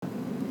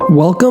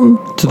Welcome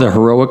to the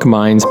Heroic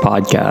Minds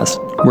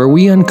podcast, where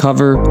we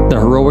uncover the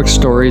heroic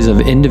stories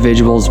of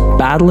individuals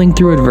battling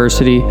through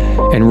adversity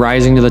and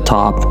rising to the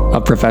top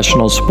of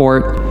professional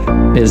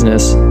sport,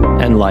 business,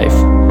 and life.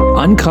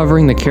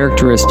 Uncovering the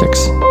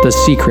characteristics, the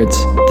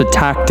secrets, the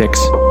tactics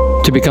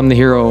to become the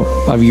hero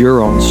of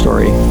your own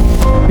story,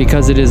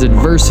 because it is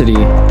adversity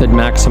that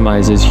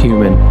maximizes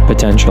human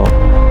potential.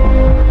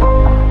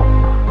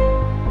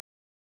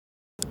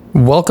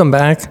 Welcome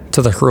back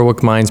to the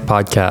Heroic Minds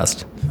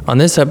podcast. On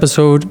this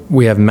episode,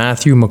 we have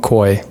Matthew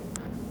McCoy.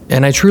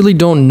 And I truly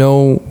don't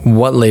know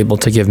what label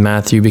to give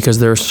Matthew because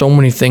there are so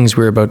many things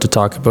we're about to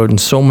talk about and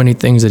so many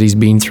things that he's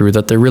been through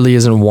that there really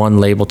isn't one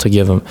label to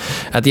give him.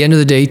 At the end of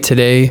the day,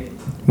 today,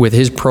 with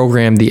his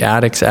program, the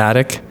Addicts,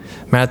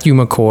 Matthew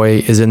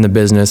McCoy is in the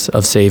business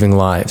of saving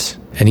lives,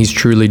 and he's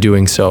truly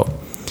doing so.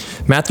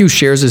 Matthew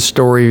shares his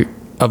story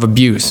of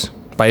abuse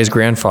by his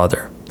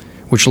grandfather,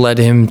 which led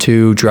him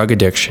to drug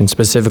addiction,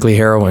 specifically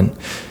heroin.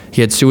 He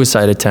had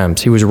suicide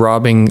attempts. He was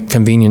robbing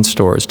convenience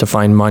stores to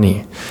find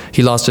money.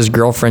 He lost his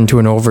girlfriend to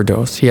an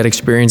overdose. He had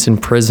experience in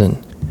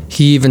prison.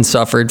 He even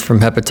suffered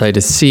from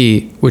hepatitis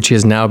C, which he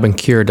has now been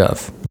cured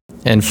of.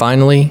 And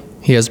finally,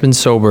 he has been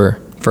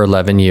sober for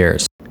 11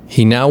 years.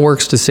 He now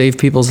works to save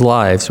people's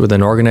lives with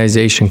an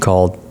organization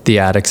called the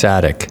Addicts.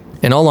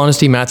 In all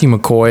honesty, Matthew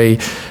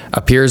McCoy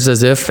appears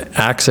as if,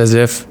 acts as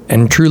if,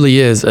 and truly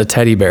is a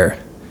teddy bear.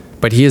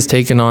 But he has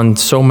taken on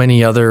so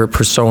many other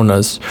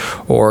personas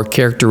or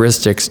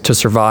characteristics to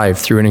survive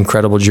through an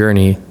incredible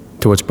journey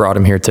to what's brought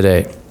him here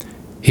today.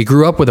 He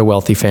grew up with a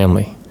wealthy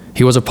family.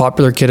 He was a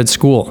popular kid at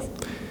school.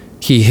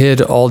 He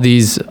hid all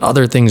these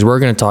other things we're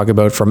going to talk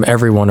about from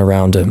everyone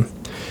around him.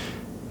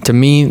 To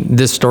me,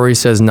 this story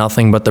says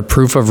nothing but the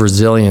proof of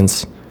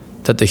resilience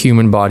that the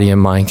human body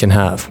and mind can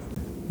have.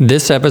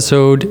 This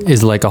episode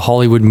is like a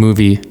Hollywood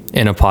movie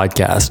in a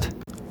podcast.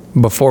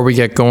 Before we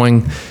get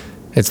going,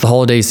 it's the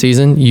holiday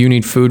season. You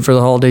need food for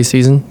the holiday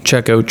season?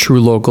 Check out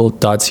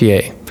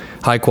truelocal.ca.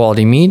 High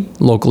quality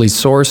meat, locally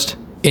sourced,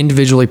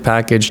 individually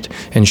packaged,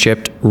 and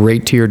shipped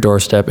right to your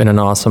doorstep in an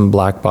awesome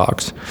black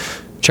box.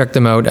 Check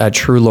them out at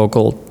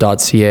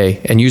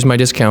truelocal.ca and use my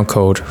discount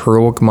code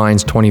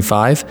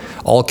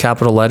HeroicMinds25, all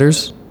capital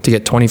letters, to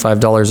get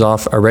 $25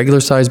 off a regular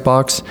size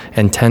box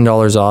and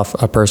 $10 off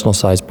a personal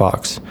size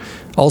box.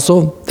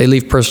 Also, they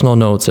leave personal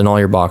notes in all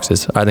your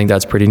boxes. I think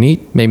that's pretty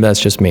neat. Maybe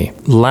that's just me.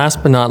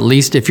 Last but not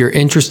least, if you're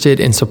interested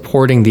in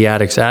supporting the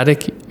Addicts,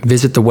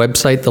 visit the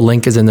website. The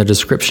link is in the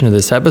description of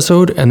this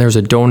episode, and there's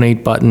a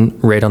donate button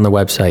right on the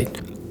website.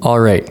 All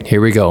right,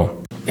 here we go.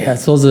 Yeah,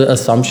 it's those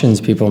assumptions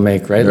people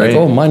make, right? Like,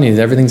 oh, money,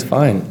 everything's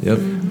fine. Yep.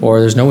 Or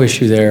there's no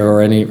issue there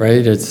or any,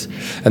 right?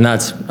 And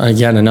that's,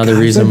 again, another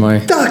reason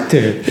why.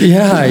 Doctor.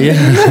 Yeah.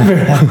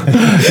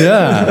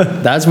 Yeah.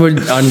 That's what,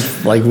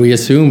 we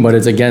assume, but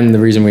it's, again, the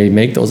reason we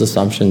make those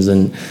assumptions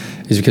and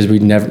is because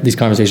these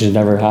conversations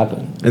never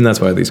happen. And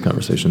that's why these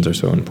conversations are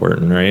so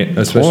important, right?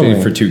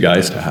 Especially for two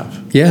guys to have.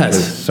 Yes.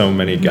 Because so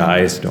many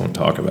guys don't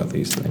talk about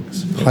these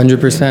things.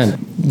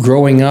 100%.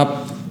 Growing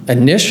up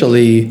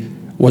initially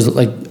was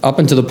like up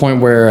until the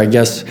point where I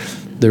guess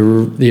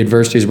the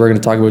adversities we're going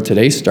to talk about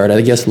today started.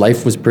 I guess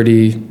life was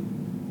pretty,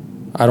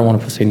 I don't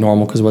want to say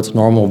normal because what's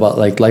normal, but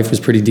like life was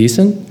pretty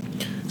decent.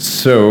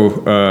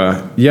 So,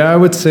 I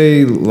would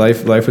say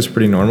life was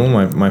pretty normal.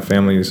 My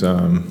family's,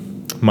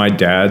 my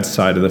dad's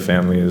side of the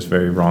family is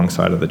very wrong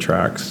side of the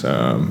tracks.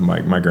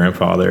 My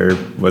grandfather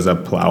was a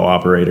plow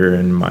operator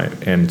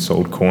and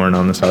sold corn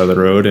on the side of the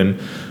road. And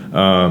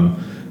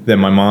then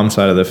my mom's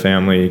side of the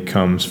family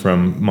comes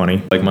from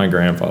money. Like my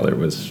grandfather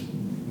was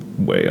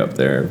way up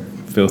there,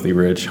 filthy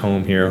rich,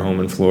 home here, home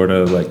in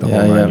Florida, like the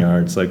whole nine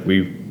yards. Like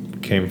we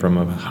came from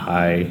a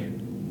high,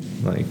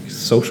 like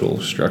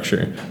social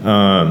structure.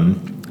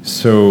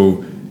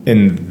 So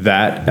in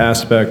that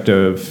aspect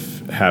of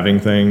having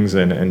things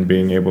and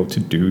being able to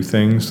do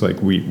things, like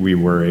we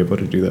were able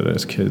to do that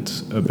as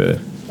kids a bit.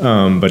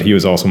 But he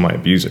was also my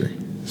abuser.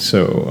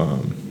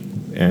 So,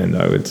 and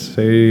I would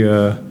say,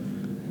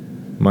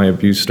 my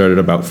abuse started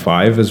about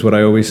 5 is what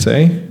I always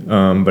say,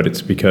 but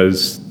it's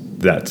because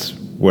that's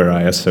where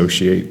I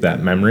associate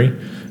that memory.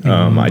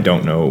 I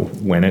don't know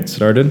when it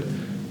started,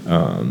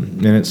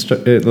 and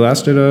it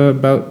lasted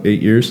about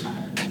 8 years.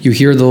 You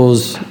hear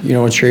those,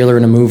 a trailer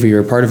in a movie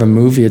or part of a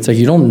movie, it's like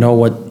you don't know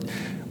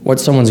what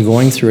someone's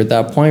going through at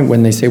that point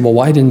when they say, well,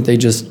 why didn't they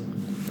just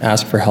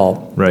ask for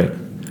help? Right.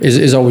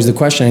 Is always the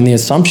question, and the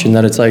assumption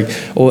that it's like,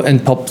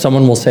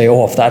 someone will say,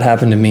 oh, if that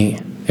happened to me.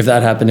 If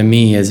that happened to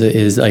me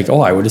is like,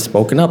 oh, I would have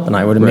spoken up and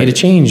I would have made a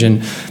change.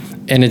 And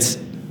it's,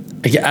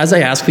 as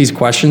I ask these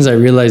questions, I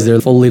realize they're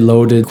fully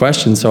loaded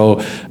questions.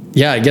 So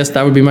yeah, I guess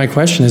that would be my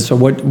question is, so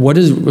what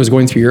was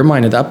going through your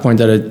mind at that point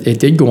that it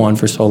did go on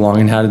for so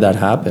long, and how did that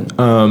happen?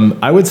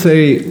 I would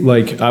say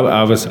like,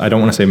 I don't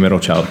want to say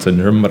middle child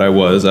syndrome, but I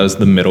was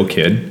the middle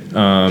kid.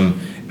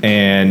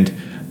 And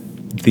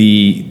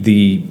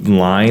the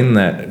line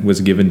that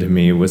was given to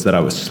me was that I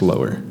was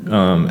slower.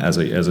 As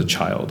a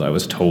child, I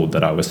was told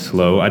that I was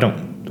slow. I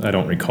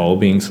don't recall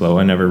being slow.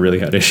 I never really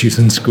had issues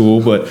in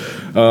school, but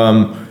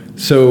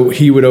So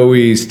he would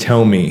always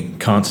tell me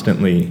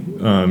constantly,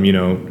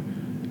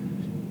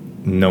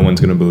 no one's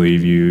going to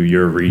believe you,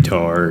 you're a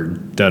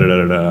retard,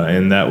 da-da-da-da-da.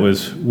 And that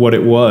was what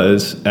it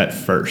was at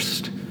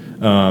first.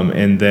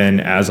 And then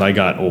as I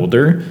got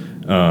older,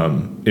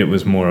 it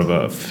was more of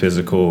a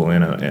physical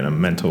and a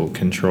mental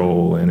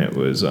control, and it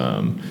was,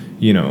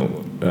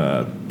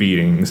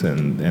 beatings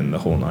and the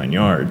whole 9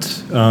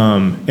 yards.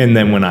 And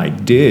then when I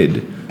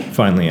did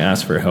finally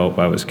ask for help,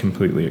 I was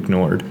completely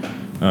ignored.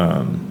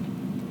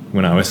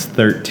 When I was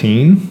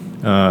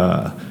 13,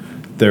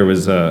 there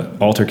was a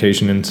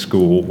altercation in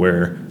school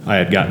where I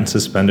had gotten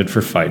suspended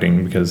for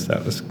fighting because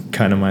that was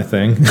kind of my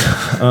thing.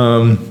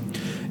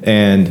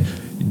 And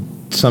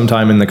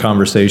sometime in the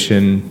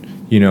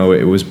conversation,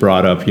 it was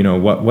brought up,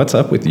 what's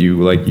up with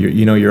you? Like,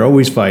 you're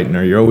always fighting,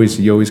 or you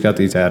always got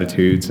these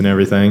attitudes and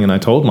everything. And I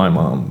told my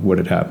mom what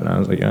had happened. I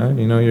was like,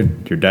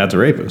 your dad's a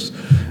rapist,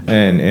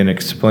 and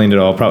explained it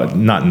all. Probably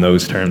not in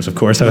those terms, of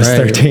course. I was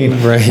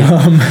 13. Right.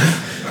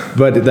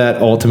 But that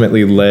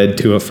ultimately led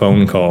to a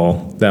phone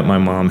call that my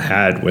mom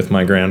had with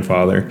my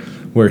grandfather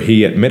where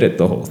he admitted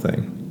the whole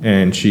thing.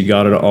 And she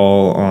got it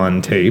all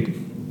on tape.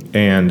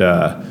 And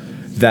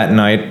that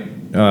night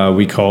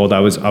we called.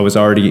 I was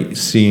already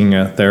seeing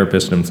a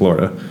therapist in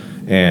Florida.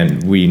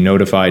 And we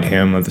notified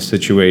him of the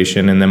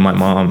situation. And then my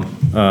mom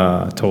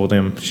told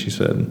him, she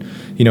said,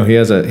 he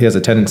has a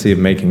tendency of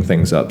making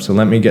things up. So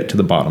let me get to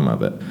the bottom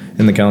of it.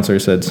 And the counselor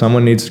said,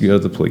 someone needs to go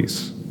to the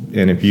police.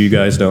 And if you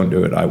guys don't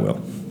do it, I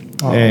will.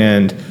 Oh.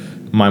 And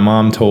my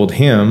mom told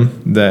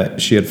him that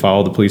she had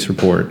filed a police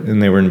report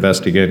and they were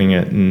investigating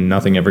it, and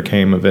nothing ever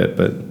came of it,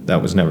 but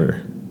that was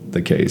never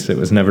the case. It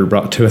was never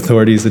brought to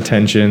authorities'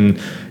 attention.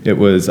 It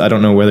was, I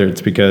don't know whether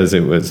it's because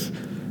it was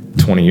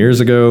 20 years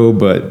ago,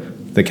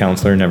 but the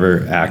counselor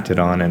never acted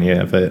on any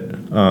of it.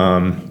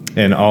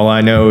 And all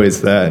I know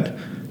is that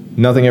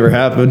nothing ever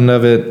happened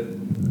of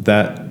it.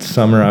 That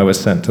summer I was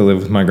sent to live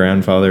with my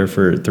grandfather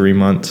for 3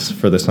 months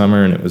for the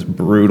summer, and it was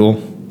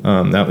brutal.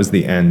 That was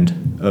the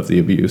end of the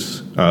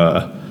abuse.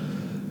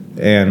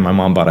 And my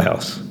mom bought a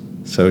house.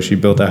 So she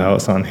built a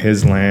house on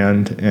his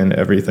land and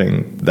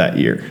everything that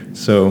year.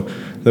 So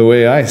the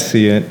way I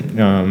see it,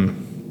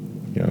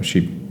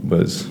 she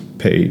was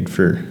paid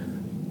for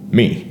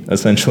me,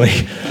 essentially.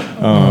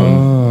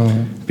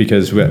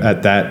 Because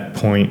at that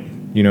point,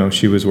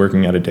 she was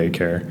working at a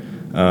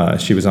daycare.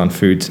 She was on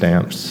food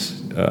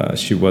stamps.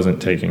 She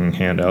wasn't taking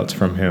handouts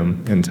from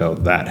him until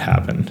that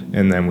happened.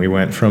 And then we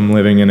went from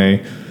living in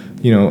a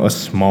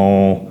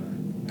small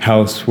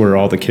house where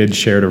all the kids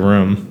shared a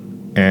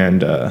room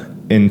and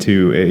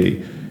into a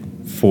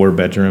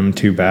 4-bedroom,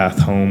 2-bath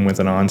home with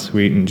an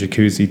ensuite and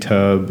jacuzzi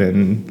tub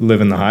and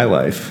living the high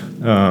life.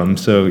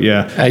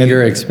 At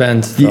your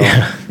expense, though.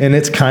 Yeah. And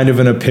it's kind of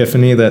an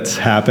epiphany that's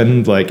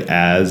happened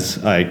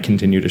as I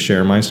continue to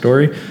share my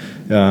story.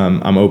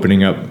 I'm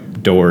opening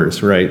up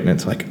doors, right? And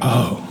it's like,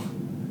 oh,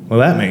 well,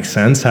 that makes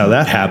sense how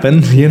that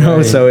happened,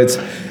 Right. So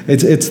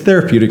it's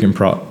therapeutic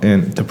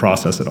and to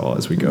process it all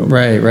as we go.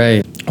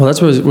 Right. Well,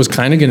 that's what was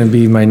kind of going to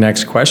be my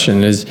next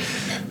question is,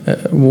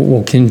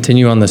 we'll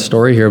continue on the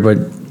story here, but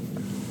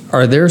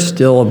are there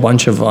still a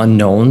bunch of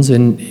unknowns?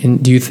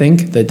 And do you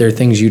think that there are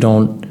things you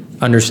don't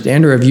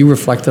understand, or have you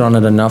reflected on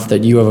it enough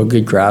that you have a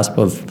good grasp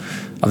of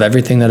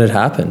everything that had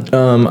happened?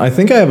 I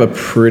think I have a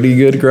pretty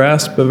good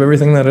grasp of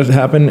everything that had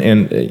happened.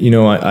 And,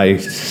 I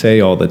say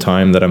all the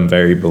time that I'm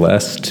very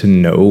blessed to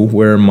know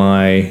where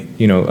my,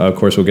 of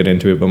course we'll get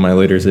into it, but my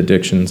latest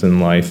addictions in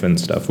life and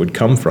stuff would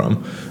come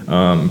from,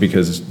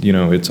 because,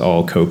 it's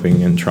all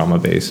coping and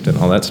trauma-based and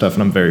all that stuff.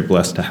 And I'm very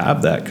blessed to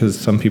have that, because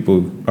some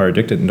people are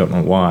addicted and don't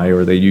know why,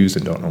 or they use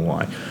and don't know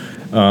why.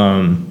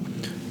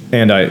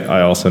 And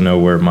I also know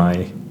where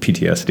my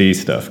PTSD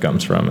stuff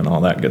comes from and all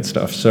that good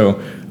stuff.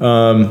 So,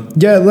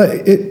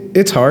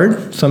 it's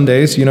hard some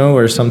days,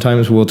 or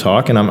sometimes we'll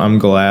talk, and I'm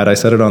glad, I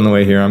said it on the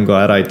way here, I'm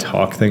glad I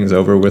talk things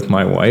over with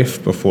my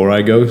wife before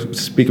I go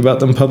speak about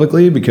them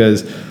publicly,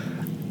 because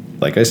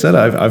like I said,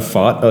 I've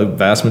fought a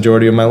vast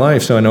majority of my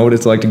life, so I know what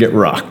it's like to get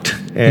rocked.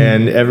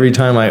 And every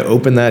time I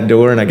open that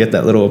door and I get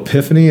that little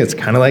epiphany, it's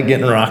kind of like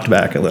getting rocked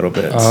back a little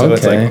bit. Oh, so okay.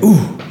 It's like,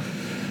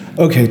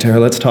 ooh, okay, Tara,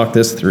 let's talk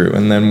this through,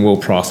 and then we'll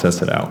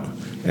process it out.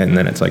 And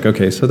then it's like,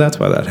 okay, so that's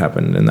why that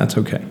happened, and that's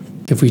okay.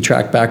 If we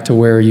track back to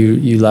where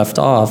you left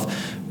off,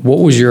 what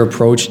was your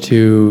approach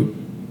to,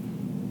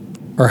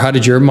 or how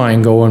did your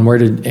mind go, and where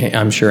did,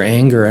 I'm sure,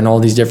 anger and all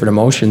these different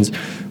emotions,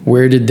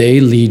 where did they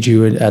lead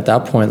you at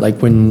that point? Like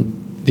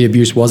when the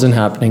abuse wasn't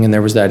happening and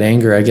there was that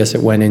anger, I guess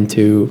it went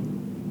into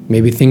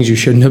maybe things you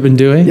shouldn't have been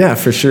doing? Yeah,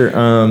 for sure.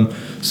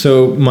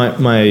 So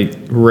my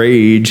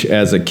rage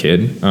as a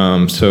kid,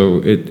 so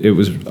it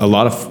was a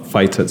lot of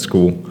fights at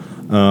school.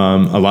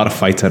 A lot of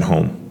fights at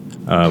home,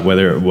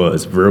 whether it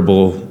was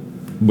verbal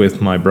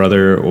with my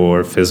brother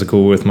or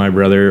physical with my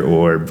brother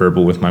or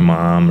verbal with my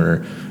mom,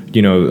 or,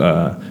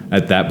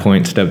 at that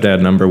point,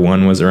 stepdad number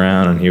 1 was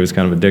around and he was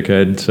kind of a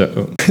dickhead.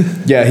 So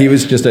yeah, he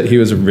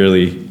was a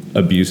really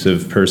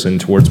abusive person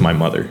towards my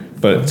mother,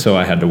 but so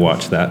I had to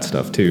watch that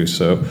stuff too.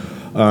 So,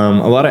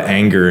 a lot of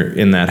anger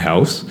in that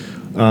house.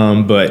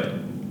 But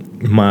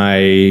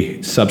my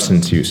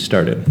substance use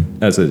started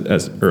as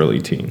early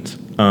teens.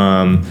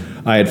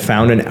 I had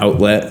found an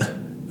outlet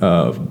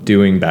of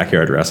doing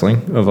backyard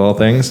wrestling, of all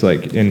things,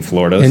 like in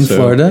Florida.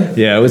 Florida?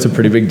 Yeah, it was a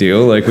pretty big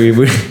deal. Like we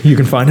you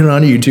can find it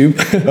on YouTube.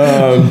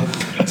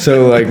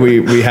 So like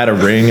we had a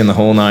ring in the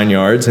whole 9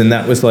 yards, and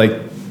that was like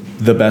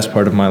the best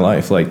part of my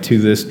life. Like to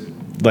this,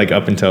 like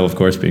up until of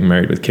course being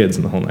married with kids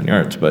in the whole 9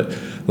 yards. But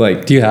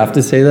like, do you have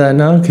to say that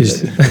now? Because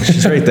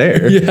she's right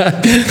there.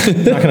 Yeah,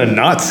 I'm not gonna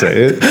not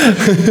say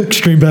it.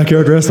 Extreme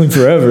backyard wrestling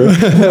forever.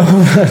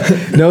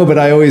 No, but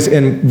I always,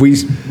 and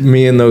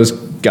me and those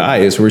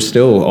guys were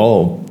still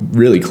all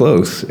really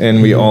close,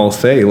 and we all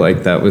say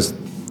like that was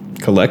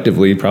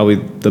collectively probably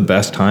the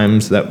best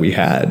times that we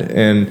had.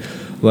 And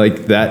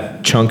like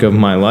that chunk of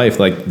my life,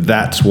 like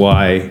that's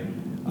why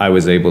I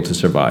was able to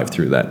survive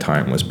through that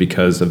time, was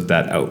because of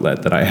that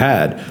outlet that I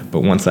had.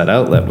 But once that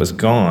outlet was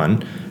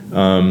gone,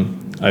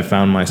 I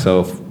found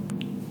myself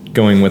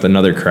going with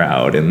another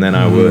crowd, and then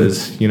I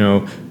was,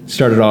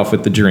 started off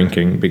with the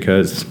drinking,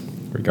 because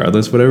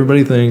regardless of what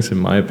everybody thinks, in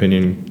my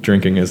opinion,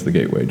 drinking is the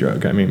gateway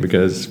drug. I mean,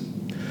 because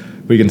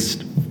we can,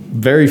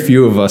 very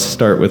few of us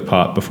start with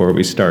pot before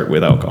we start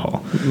with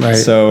alcohol. Right.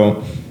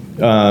 So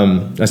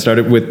I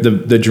started with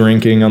the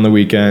drinking on the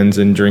weekends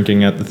and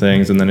drinking at the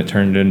things, and then it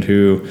turned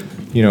into,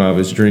 I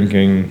was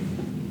drinking,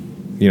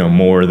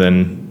 more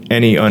than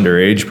any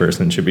underage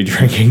person should be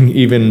drinking,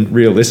 even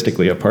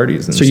realistically at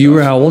parties and So you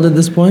were how old at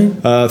this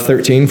point?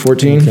 13,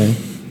 14. Okay.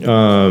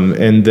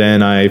 And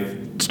then I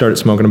started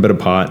smoking a bit of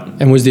pot.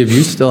 And was the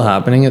abuse still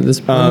happening at this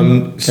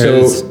point?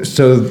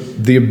 So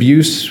the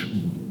abuse,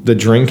 the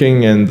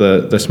drinking and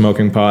the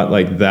smoking pot,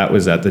 like that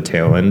was at the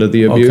tail end of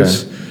the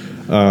abuse.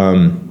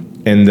 Okay.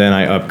 And then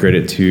I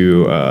upgraded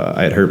to,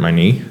 I had hurt my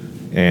knee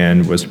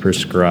and was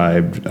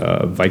prescribed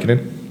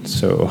Vicodin.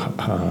 So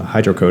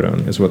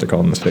hydrocodone is what they're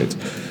called in the States.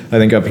 I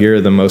think up here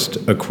the most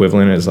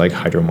equivalent is like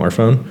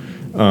hydromorphone.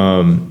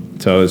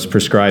 So I was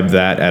prescribed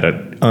that at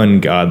an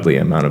ungodly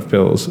amount of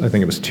pills. I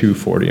think it was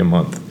 $240 a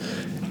month.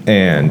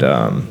 And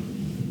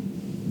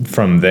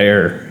from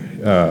there,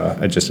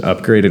 I just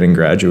upgraded and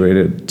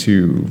graduated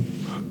to,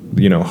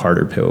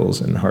 harder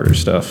pills and harder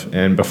stuff.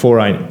 And before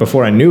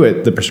I knew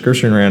it, the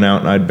prescription ran out,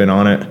 and I'd been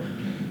on it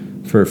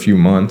for a few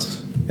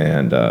months,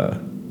 and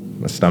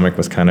my stomach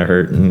was kind of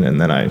hurting.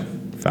 And then I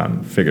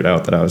figured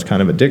out that I was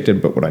kind of addicted.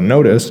 But what I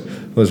noticed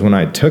was when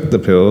I took the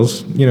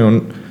pills,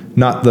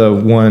 not the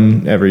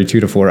one every 2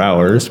 to 4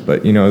 hours,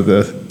 but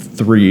the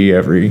 3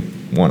 every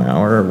 1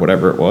 hour or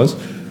whatever it was,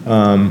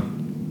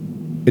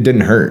 it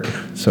didn't hurt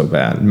so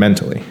bad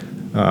mentally.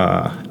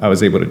 I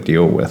was able to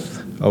deal with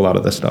a lot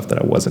of the stuff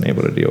that I wasn't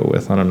able to deal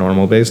with on a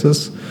normal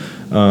basis.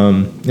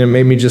 It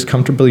made me just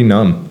comfortably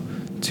numb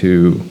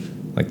to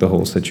like the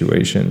whole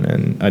situation,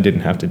 and I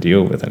didn't have to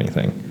deal with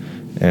anything.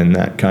 And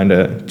that kind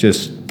of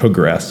just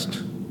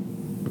progressed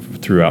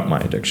throughout my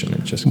addiction.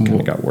 It just kind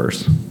of got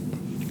worse.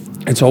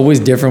 It's always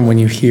different when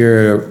you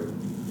hear,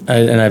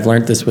 and I've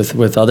learned this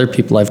with other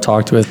people I've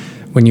talked with,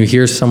 when you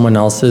hear someone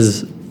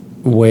else's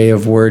way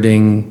of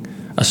wording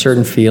a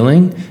certain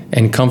feeling,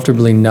 and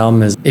comfortably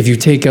numb is, if you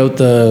take out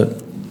the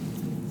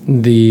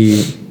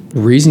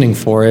reasoning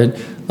for it,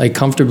 like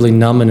comfortably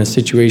numb in a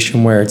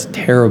situation where it's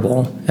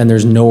terrible and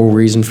there's no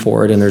reason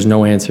for it and there's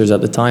no answers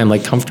at the time,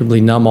 like comfortably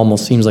numb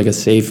almost seems like a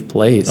safe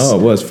place. Oh,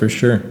 it was for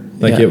sure.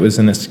 Like it was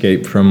an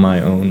escape from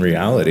my own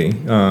reality,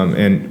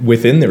 and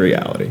within the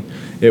reality.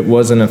 It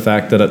wasn't a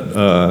fact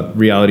that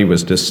reality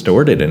was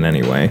distorted in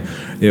any way.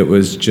 It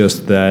was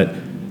just that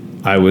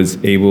I was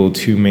able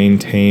to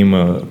maintain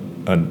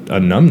a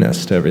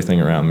numbness to everything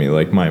around me.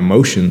 Like my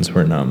emotions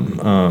were numb.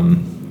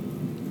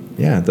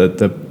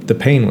 The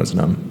pain was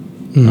numb.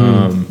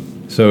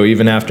 Mm-hmm. So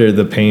even after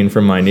the pain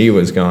from my knee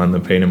was gone, the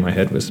pain in my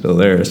head was still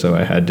there. So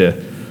I had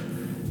to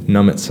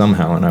numb it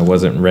somehow, and I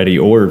wasn't ready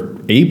or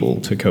able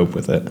to cope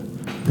with it.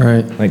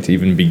 Right. Like to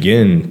even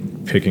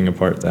begin picking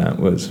apart that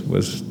was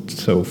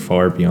so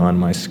far beyond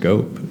my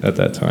scope at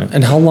that time.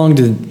 And how long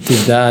did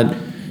that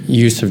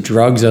use of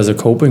drugs as a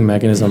coping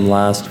mechanism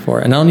last for?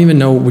 And I don't even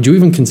know, would you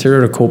even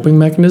consider it a coping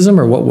mechanism,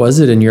 or what was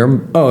it in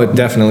your... Oh,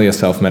 definitely a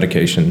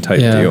self-medication type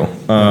deal.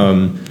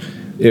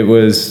 It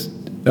was,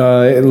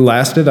 it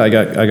lasted, I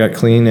got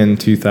clean in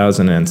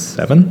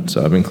 2007,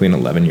 so I've been clean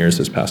 11 years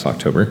this past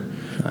October.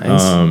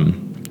 Nice.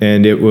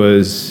 And it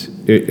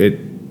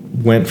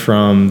went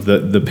from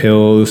the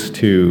pills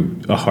to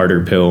a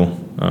harder pill,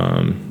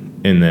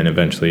 and then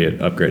eventually it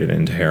upgraded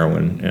into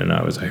heroin, and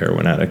I was a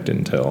heroin addict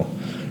until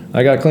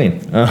I got clean.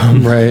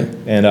 Right.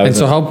 And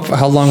so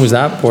how long was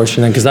that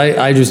portion? Because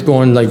I just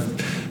going like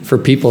for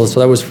people, so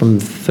that was from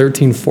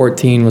 13,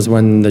 14 was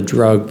when the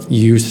drug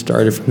use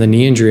started from the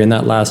knee injury, and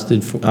that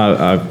lasted for...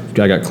 I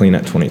got clean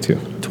at 22.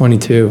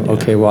 22, yeah.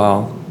 Okay,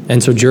 wow.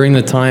 And so during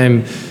the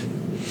time,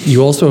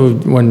 you also,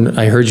 when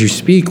I heard you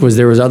speak,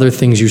 there was other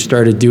things you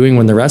started doing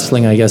when the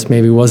wrestling, I guess,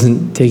 maybe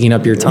wasn't taking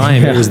up your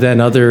time. Yeah. It was then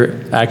other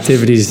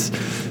activities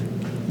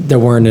that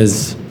weren't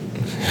as...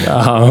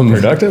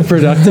 Productive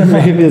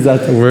maybe, is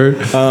that the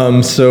word?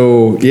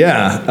 So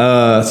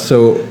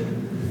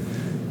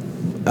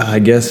I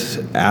guess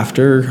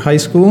after high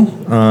school.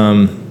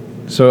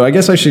 So I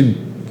guess I should,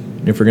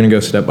 if we're going to go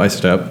step by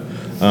step.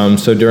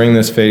 So during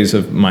this phase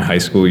of my high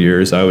school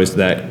years, I was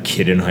that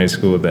kid in high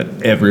school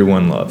that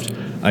everyone loved.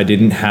 I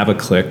didn't have a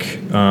clique.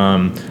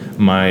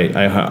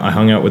 I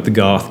hung out with the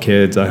goth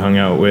kids. I hung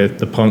out with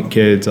the punk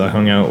kids. I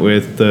hung out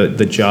with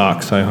the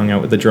jocks. I hung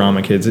out with the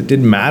drama kids. It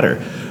didn't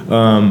matter.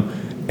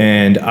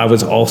 And I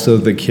was also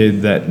the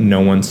kid that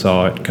no one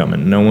saw it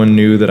coming. No one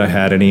knew that I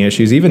had any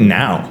issues. Even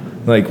now,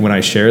 like when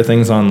I share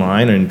things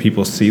online and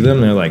people see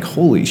them, they're like,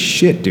 holy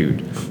shit,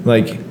 dude.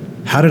 Like,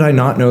 how did I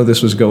not know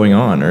this was going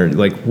on? Or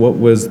like, what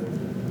was,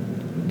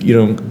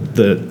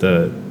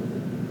 the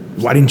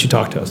why didn't you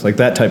talk to us? Like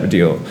that type of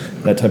deal,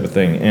 that type of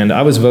thing. And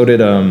I was voted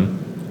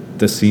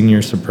the senior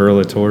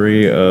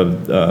superlatory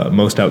of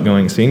most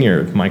outgoing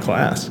senior of my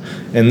class.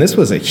 And this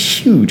was a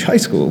huge high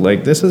school.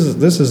 Like this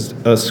is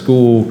a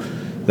school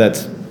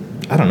that's,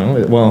 I don't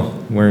know, well,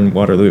 we're in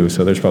Waterloo,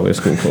 so there's probably a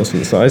school close to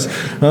the size.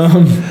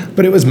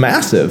 But it was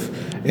massive.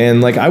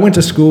 And like I went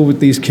to school with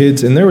these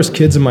kids, and there was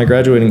kids in my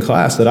graduating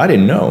class that I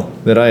didn't know,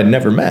 that I had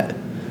never met.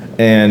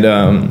 And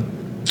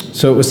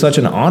so it was such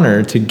an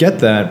honor to get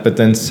that. But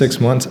then 6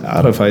 months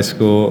out of high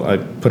school, I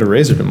put a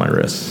razor to my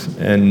wrist,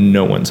 and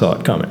no one saw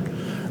it coming.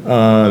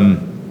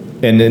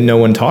 And then no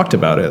one talked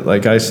about it.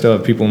 Like I still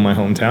have people in my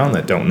hometown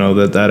that don't know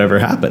that ever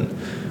happened.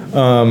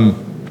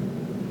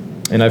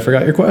 And I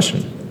forgot your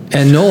question.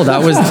 And no,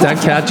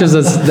 that catches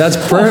us. That's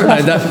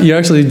perfect. You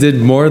actually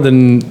did more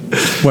than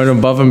went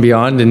above and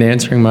beyond in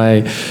answering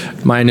my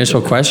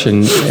initial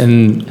question.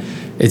 And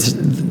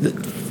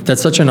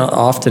that's such an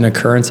often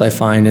occurrence I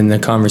find in the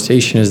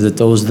conversation, is that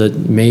those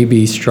that may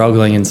be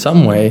struggling in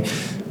some way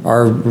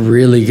are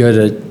really good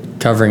at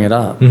covering it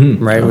up,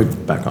 right?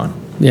 Back on.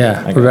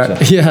 Yeah,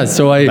 yeah.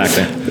 So back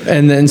there.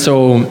 And then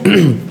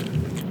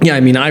yeah.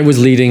 I mean, I was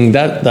leading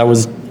that. That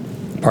was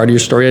part of your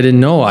story I didn't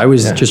know. I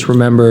was just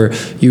remember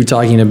you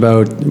talking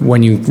about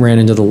when you ran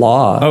into the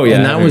law. Oh yeah,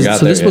 and that was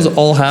so. This was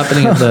all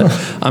happening at the.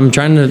 I'm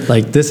trying to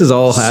like. This is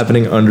all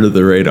happening under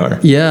the radar.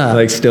 Yeah.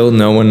 Like still,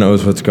 no one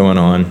knows what's going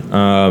on.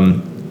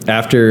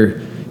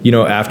 After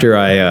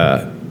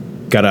I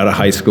got out of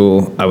high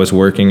school, I was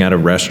working at a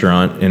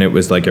restaurant, and it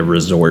was like a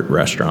resort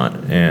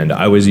restaurant, and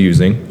I was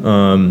using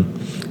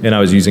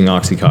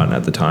Oxycontin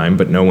at the time,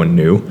 but no one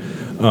knew.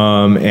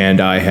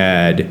 And I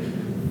had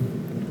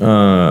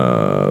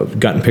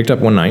gotten picked up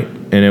one night,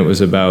 and it was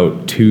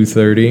about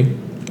 2:30,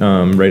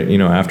 right,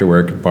 after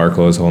work, bar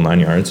closed, whole 9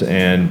 yards.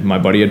 And my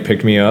buddy had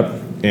picked me up,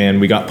 and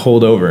we got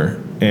pulled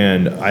over.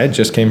 And I had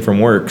just came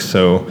from work,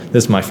 so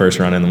this is my first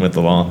run-in with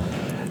the law.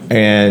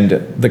 And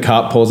the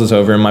cop pulls us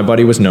over, and my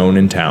buddy was known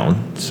in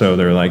town. So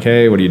they're like,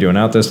 hey, what are you doing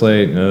out this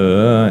late?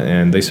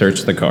 And they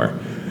search the car.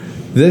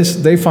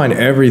 They find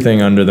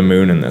everything under the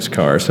moon in this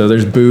car. So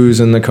there's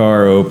booze in the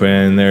car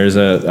open. There's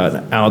an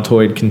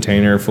Altoid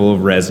container full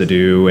of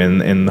residue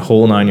and the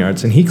whole 9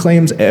 yards. And he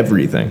claims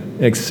everything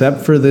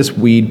except for this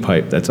weed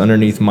pipe that's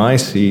underneath my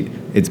seat.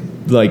 It's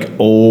like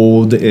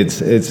old.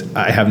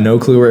 I have no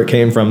clue where it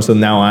came from. So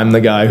now I'm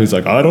the guy who's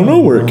like, I don't know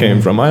where it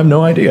came from. I have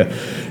no idea.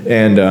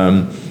 And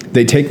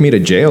they take me to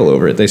jail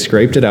over it. They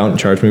scraped it out and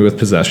charged me with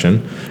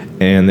possession.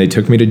 And they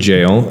took me to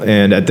jail.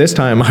 And at this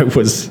time, I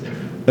was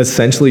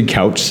essentially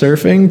couch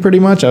surfing pretty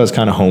much. I was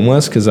kind of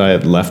homeless because I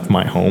had left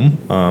my home,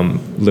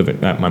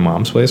 living at my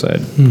mom's place. I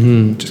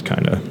had just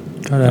kind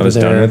of, I was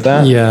done with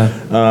that. Yeah.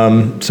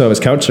 So I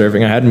was couch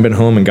surfing. I hadn't been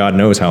home in God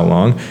knows how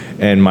long.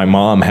 And my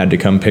mom had to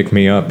come pick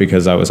me up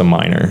because I was a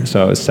minor.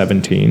 So I was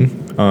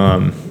 17.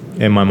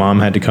 And my mom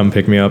had to come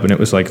pick me up, and it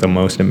was like the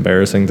most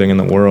embarrassing thing in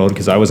the world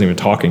because I wasn't even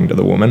talking to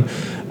the woman.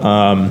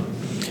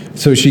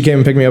 So she came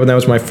and picked me up, and that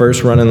was my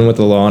first run-in with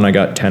the law, and I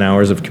got 10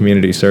 hours of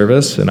community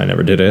service, and I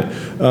never did it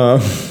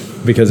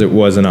because it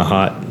wasn't a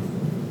hot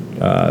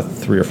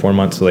 3 or 4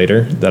 months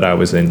later that I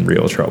was in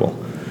real trouble.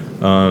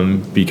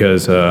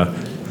 Because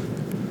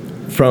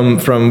from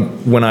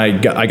when I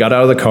got out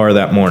of the car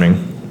that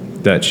morning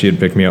that she had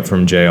picked me up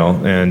from jail,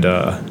 and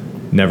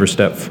never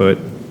stepped foot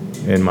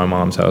in my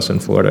mom's house in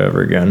Florida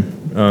ever again.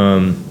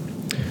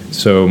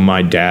 So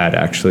my dad,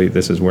 actually,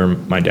 this is where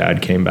my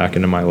dad came back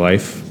into my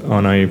life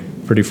on a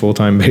pretty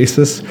full-time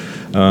basis.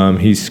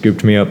 He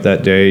scooped me up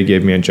that day,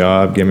 gave me a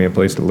job, gave me a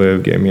place to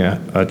live, gave me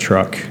a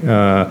truck.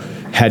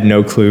 Had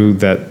no clue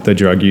that the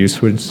drug use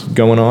was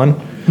going on.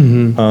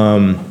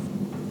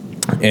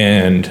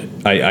 And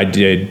I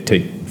did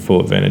take full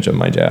advantage of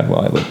my dad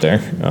while I lived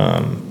there.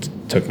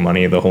 Took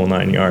money the whole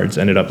 9 yards,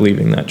 ended up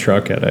leaving that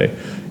truck at a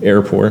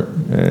airport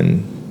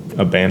and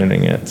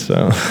abandoning it.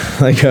 So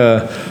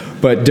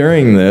but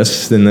during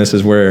this, then this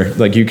is where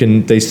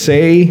they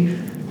say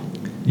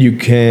you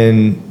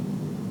can,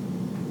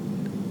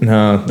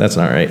 no, that's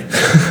not right.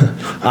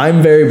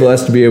 I'm very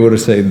blessed to be able to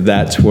say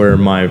that's where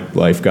my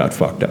life got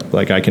fucked up.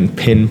 Like I can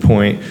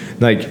pinpoint,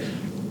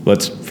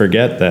 let's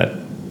forget that,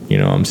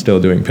 I'm still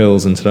doing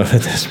pills and stuff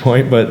at this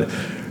point, but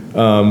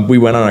we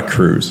went on a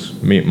cruise.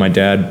 My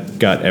dad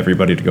got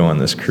everybody to go on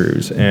this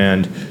cruise,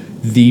 and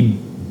the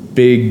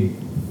big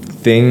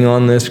thing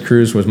on this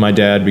cruise was my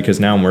dad, because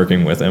now I'm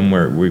working with him,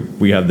 where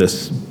we have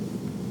this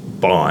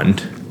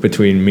bond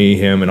between me,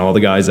 him, and all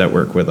the guys that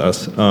work with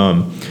us,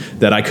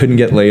 that I couldn't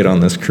get laid on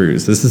this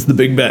cruise. This is the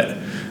big bet.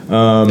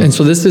 And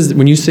so this is,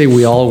 when you say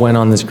we all went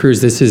on this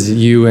cruise, this is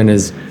you and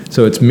his...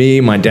 So it's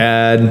me, my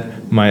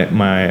dad, my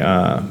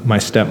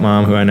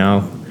stepmom, who I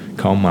now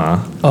call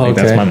Ma. Oh,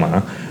 okay. That's my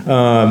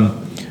Ma.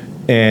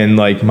 And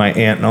like my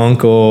aunt and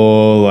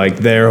uncle, like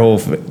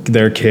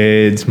their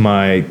kids,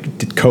 my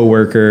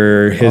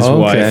coworker, his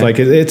wife. Like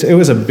it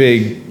was a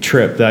big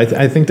trip.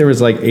 I think there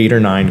was like 8 or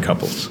 9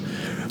 couples.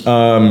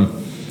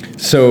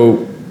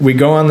 So we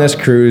go on this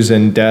cruise,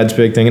 and Dad's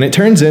big thing, and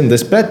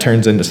this bet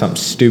turns into something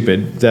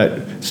stupid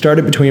that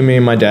started between me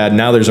and my dad.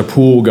 Now there's a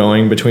pool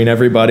going between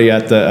everybody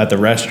at the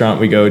restaurant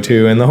we go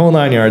to, and the whole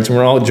 9 yards, and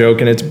we're all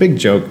joking. It's a big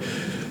joke.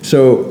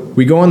 So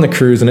we go on the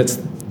cruise, and it's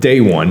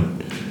day 1.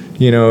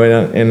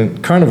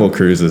 And Carnival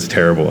cruise is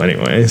terrible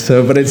anyway.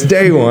 So, but it's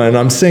day 1.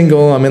 I'm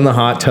single. I'm in the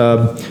hot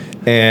tub,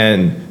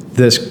 and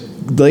this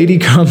lady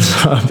comes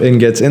up and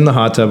gets in the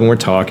hot tub, and we're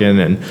talking,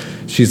 and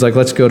she's like,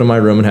 "Let's go to my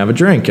room and have a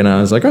drink." And I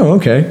was like, "Oh,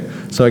 okay."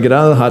 So I get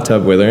out of the hot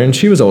tub with her, and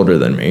she was older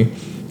than me,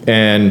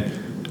 and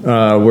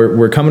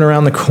we're coming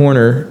around the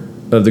corner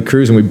of the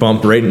cruise, and we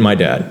bump right into my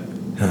dad.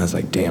 And I was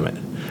like, "Damn it!"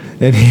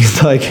 And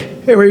he's like,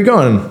 "Hey, where are you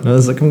going?" And I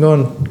was like, "I'm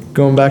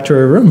going back to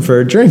our room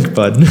for a drink,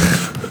 bud."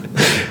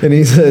 And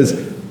he says,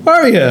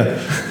 "Are you?"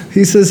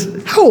 He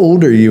says, "How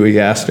old are you?" He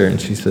asked her, and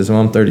she says, "Well,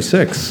 I'm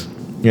 36.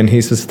 And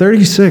he says,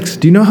 36?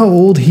 Do you know how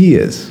old he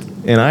is?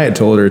 And I had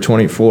told her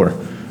 24.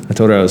 I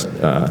told her I was,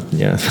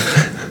 yeah.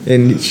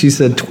 And she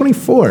said,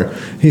 24.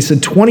 He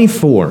said,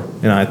 24.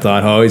 And I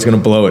thought, oh, he's going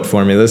to blow it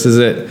for me. This is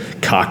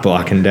it. Cock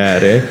blocking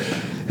Dad, eh?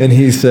 And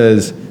he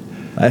says,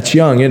 that's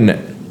young, isn't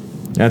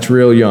it? That's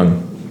real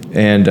young.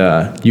 And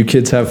you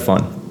kids have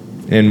fun.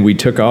 And we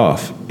took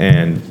off.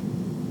 And,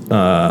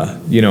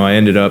 I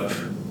ended up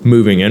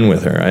moving in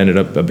with her. I ended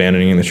up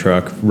abandoning the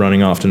truck,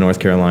 running off to North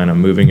Carolina,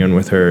 moving in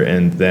with her,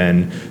 and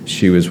then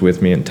she was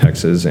with me in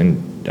Texas,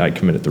 and I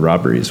committed the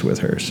robberies with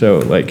her. So,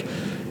 like,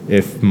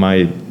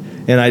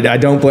 I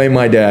don't blame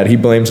my dad. He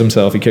blames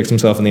himself. He kicks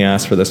himself in the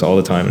ass for this all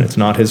the time, and it's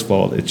not his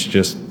fault. It's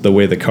just the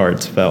way the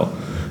cards fell.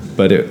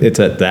 But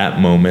it's at that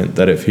moment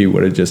that if he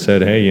would have just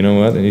said, hey, you know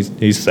what, and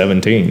he's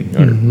 17,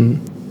 or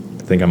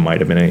I think I might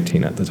have been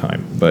 18 at the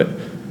time, but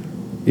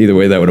either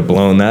way, that would have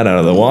blown that out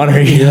of the water.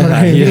 You know what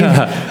I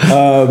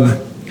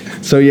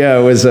mean? So yeah,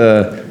 it was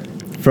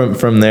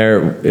from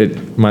there.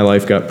 My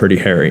life got pretty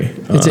hairy.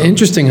 It's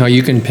interesting how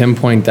you can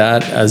pinpoint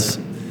that as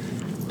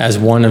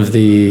one of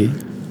the.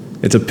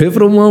 It's a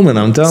pivotal moment.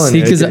 I'm telling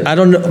you. Because I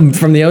don't know,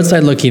 from the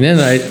outside looking in,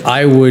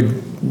 I would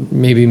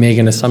maybe make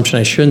an assumption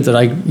I shouldn't,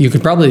 that you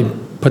could probably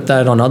put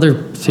that on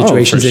other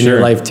situations in your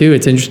life too.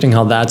 It's interesting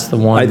how that's the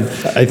one.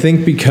 I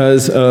think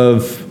because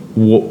of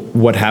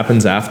what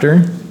happens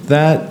after.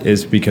 That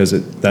is because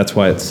that's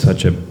why it's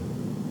such a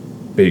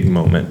big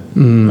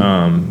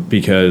moment.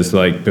 Because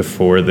like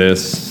before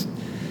this,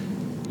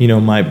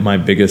 my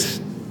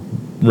biggest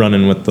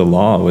run-in with the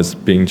law was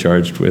being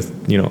charged with,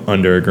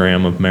 under a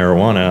gram of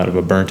marijuana out of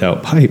a burnt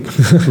out pipe.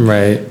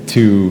 Right.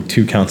 to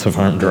 2 counts of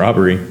armed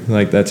robbery.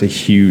 Like that's a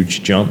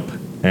huge jump.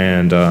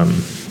 And,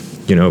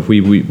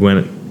 we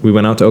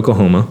went out to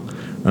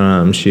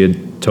Oklahoma. She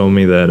had told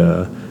me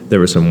that there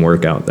was some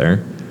work out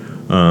there.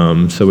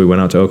 So we went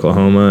out to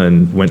Oklahoma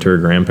and went to her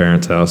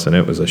grandparents' house, and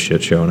it was a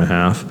shit show and a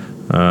half.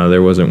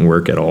 There wasn't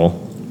work at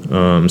all.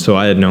 So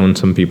I had known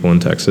some people in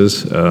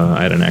Texas.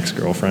 I had an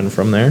ex-girlfriend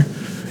from there,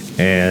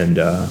 and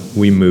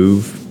we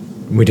moved.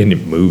 We didn't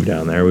even move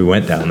down there. We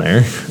went down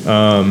there,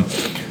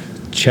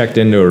 checked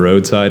into a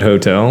roadside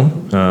hotel.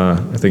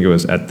 I think it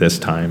was at this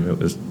time, it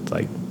was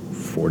like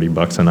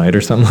 $40 a night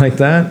or something like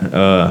that.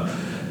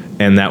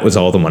 And that was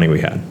all the money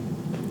we had.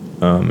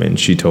 And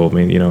she told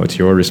me, it's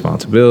your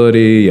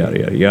responsibility, yada,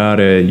 yada,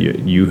 yada.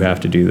 You have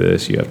to do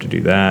this, you have to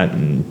do that.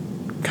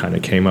 And kind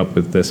of came up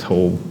with this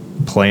whole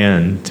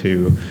plan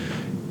to,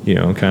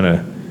 kind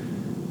of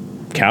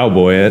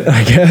cowboy it,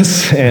 I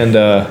guess. And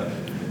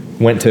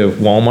went to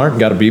Walmart,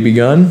 got a BB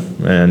gun,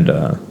 and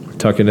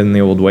tuck it in the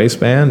old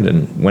waistband,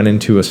 and went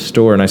into a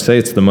store. And I say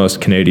it's the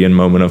most Canadian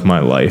moment of my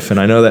life. And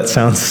I know that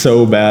sounds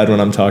so bad when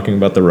I'm talking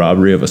about the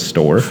robbery of a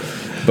store.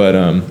 But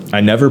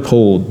I never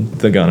pulled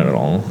the gun at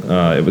all.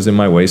 It was in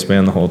my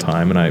waistband the whole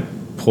time, and I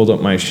pulled up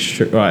my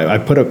shirt. I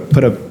put a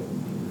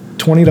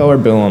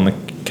 $20 bill on the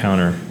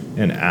counter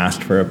and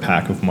asked for a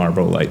pack of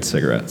Marlboro Light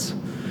cigarettes.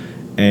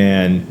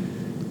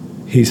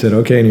 And he said,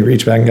 okay, and he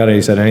reached back and got it.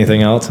 He said,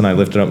 anything else? And I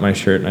lifted up my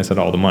shirt, and I said,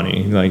 all the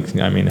money. Like,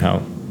 I mean,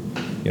 how,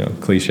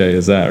 cliche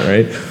is that,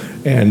 right?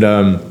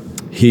 And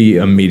he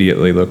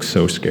immediately looked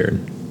so scared.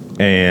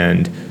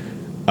 And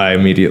I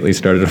immediately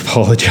started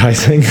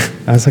apologizing.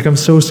 I was like, I'm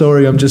so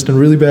sorry. I'm just in a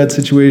really bad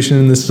situation,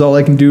 and this is all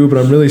I can do, but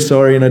I'm really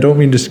sorry, and I don't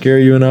mean to scare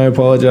you, and I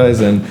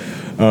apologize. And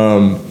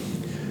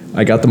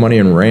I got the money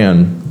and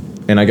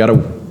ran, and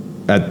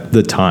at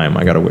the time,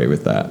 I got away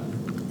with that.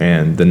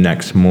 And the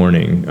next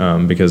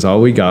morning, because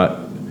all we got,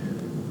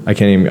 I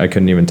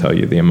couldn't even tell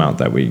you the amount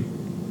that we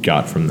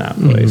got from that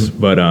place.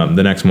 Mm-hmm. But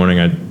the next morning,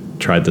 I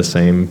tried the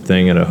same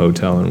thing at a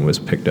hotel and was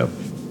picked up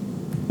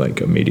like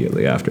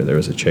immediately after. There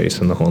was a chase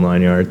in the whole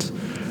 9 yards.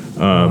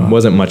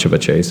 Wasn't much of a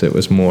chase. It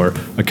was more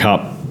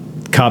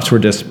cops were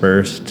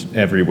dispersed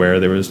everywhere.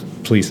 There was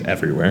police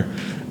everywhere.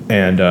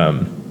 And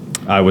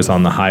I was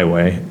on the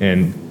highway,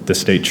 and the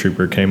state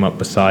trooper came up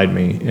beside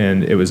me,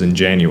 and it was in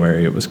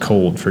January. It was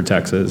cold for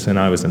Texas, and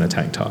I was in a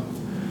tank top.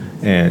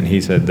 And he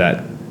said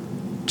that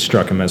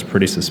struck him as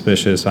pretty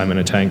suspicious. I'm in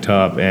a tank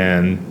top,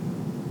 and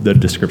the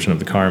description of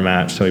the car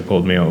matched, so he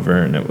pulled me over,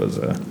 and it was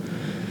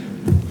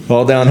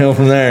all downhill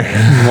from there.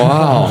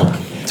 Wow.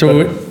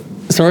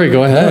 Sorry,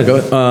 go ahead.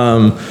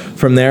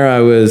 From there, I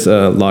was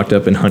locked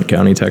up in Hunt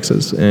County,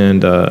 Texas,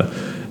 and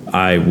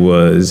I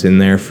was in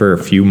there for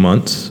a few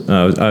months,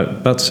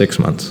 about 6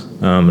 months,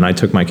 and I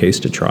took my case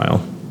to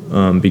trial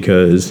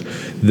because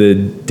the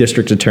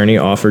district attorney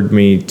offered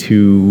me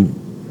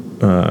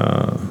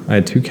I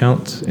had 2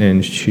 counts,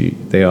 and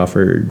they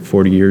offered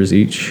 40 years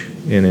each,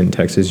 and in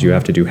Texas, you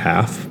have to do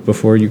half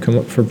before you come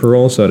up for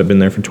parole, so I'd have been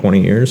there for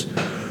 20 years,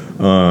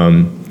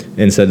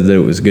 and said that it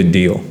was a good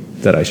deal,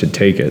 that I should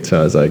take it. So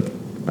I was like,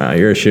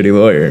 you're a shitty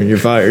lawyer, you're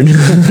fired.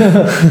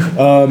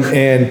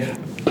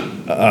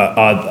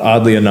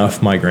 Oddly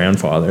enough, my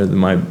grandfather,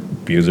 my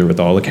abuser with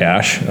all the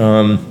cash,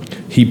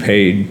 he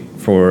paid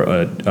for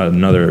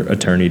another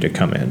attorney to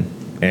come in,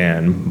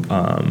 and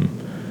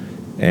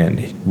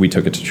we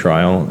took it to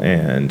trial,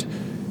 and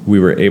we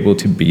were able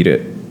to beat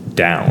it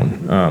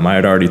down. I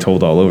had already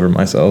told all over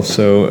myself,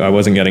 so I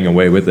wasn't getting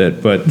away with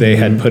it, but they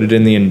had put it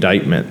in the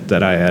indictment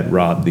that I had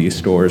robbed these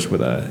stores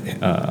with a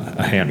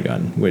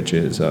handgun, which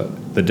is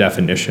the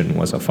definition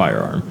was a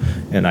firearm,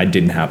 and I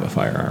didn't have a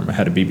firearm. I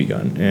had a BB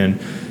gun, and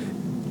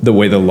the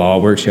way the law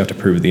works, you have to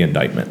prove the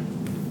indictment.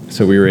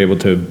 So we were able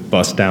to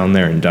bust down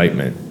their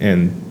indictment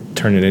and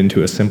turn it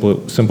into a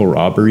simple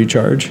robbery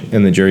charge,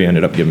 and the jury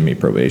ended up giving me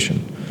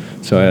probation.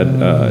 So I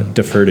had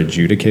deferred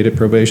adjudicated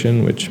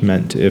probation, which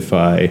meant if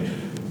I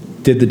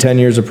did the 10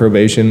 years of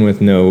probation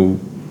with no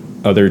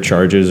other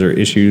charges or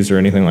issues or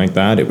anything like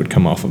that, it would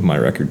come off of my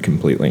record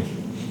completely.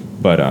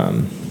 But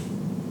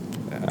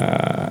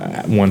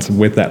once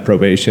with that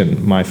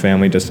probation, my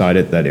family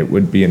decided that it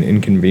would be an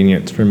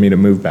inconvenience for me to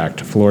move back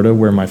to Florida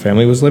where my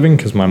family was living,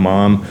 because my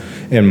mom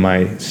and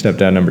my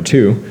stepdad number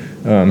 2,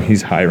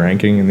 he's high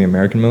ranking in the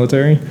American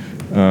military,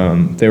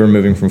 they were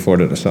moving from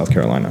Florida to South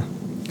Carolina.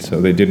 So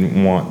they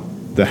didn't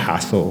want the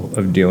hassle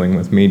of dealing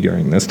with me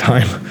during this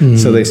time.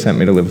 So they sent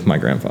me to live with my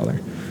grandfather.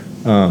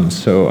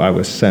 So I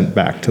was sent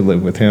back to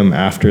live with him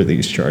after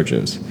these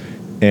charges.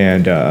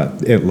 And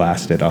it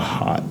lasted a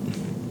hot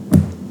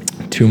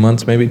 2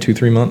 months, maybe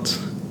 2-3 months.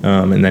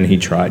 And then he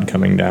tried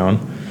coming down,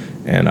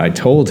 and I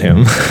told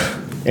him,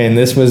 and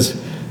this was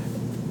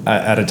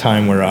at a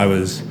time where I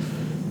was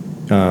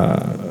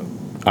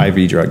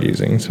IV drug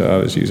using. So I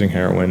was using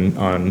heroin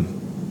on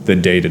the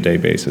day-to-day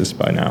basis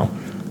by now.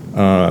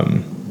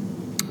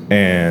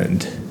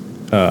 And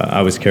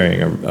I was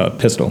carrying a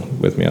pistol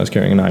with me. I was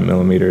carrying a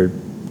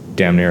 9mm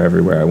damn near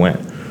everywhere I went.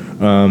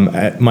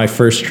 At my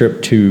first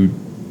trip to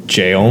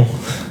jail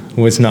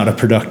was not a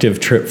productive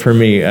trip for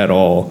me at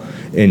all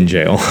in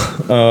jail.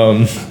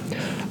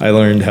 I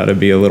learned how to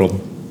be a little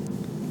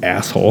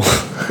asshole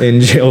in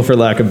jail, for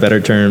lack of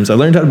better terms. I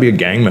learned how to be a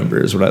gang member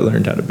is what I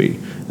learned how to be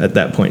at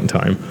that point in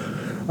time.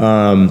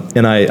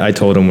 And I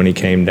told him when he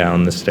came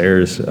down the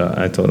stairs,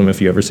 I told him,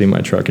 if you ever see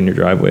my truck in your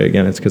driveway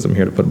again, it's because I'm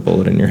here to put a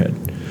bullet in your head.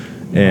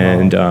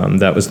 And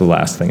that was the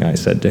last thing I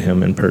said to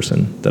him in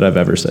person, that I've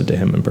ever said to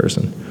him in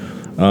person.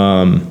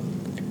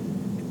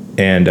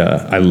 And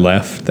I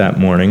left that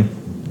morning,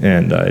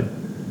 and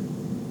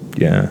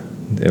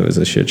it was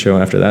a shit show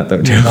after that,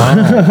 though, too.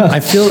 Wow. I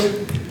feel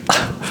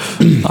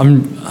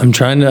I'm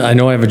trying to, I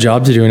know I have a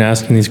job to do in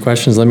asking these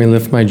questions. Let me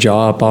lift my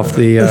jaw up off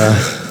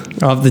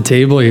the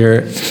table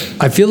here.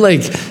 I feel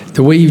like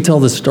the way you tell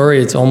the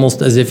story, it's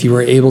almost as if you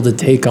were able to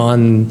take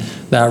on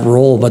that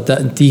role, but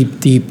that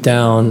deep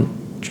down,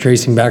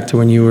 tracing back to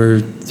when you were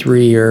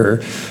 3 or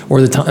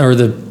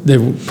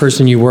the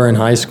person you were in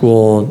high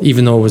school,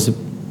 even though it was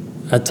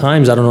at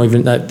times, I don't know,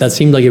 even that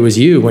seemed like it was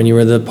you when you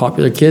were the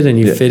popular kid and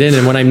you fit in.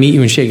 And when I meet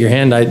you and shake your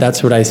hand,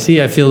 that's what I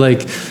see. I feel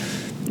like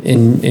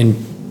in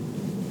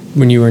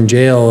when you were in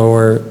jail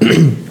or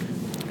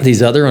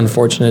these other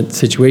unfortunate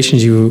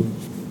situations you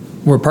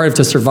were part of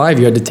to survive,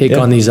 you had to take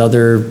on these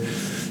other,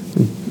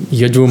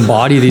 you had to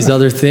embody these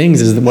other things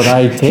is what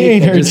I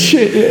take.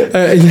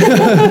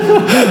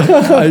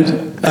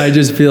 I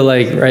just feel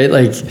like, right?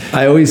 Like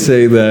I always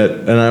say that,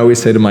 and I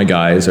always say to my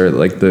guys or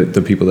like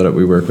the people that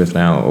we work with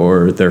now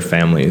or their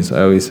families,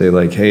 I always say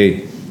like,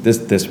 hey,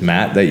 this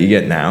Matt that you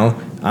get now,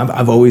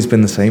 I've always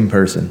been the same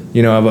person.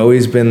 You know, I've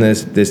always been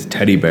this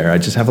teddy bear. I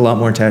just have a lot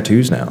more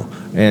tattoos now.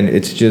 And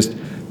it's just,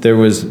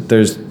 there's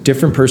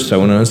different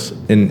personas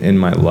in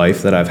my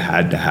life that I've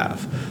had to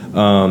have.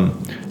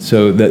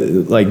 So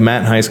that, like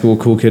Matt in high school,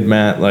 cool kid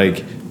Matt,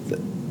 like,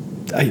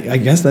 I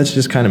guess that's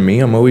just kind of me.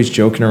 I'm always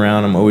joking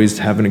around. I'm always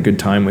having a good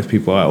time with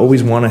people. I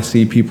always want to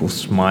see people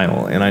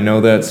smile. And I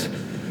know that's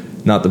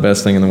not the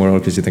best thing in the world,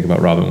 because you think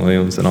about Robin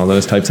Williams and all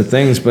those types of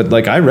things, but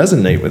like I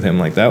resonate with him.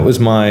 Like that was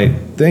my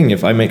thing.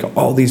 If I make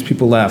all these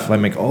people laugh, if I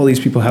make all these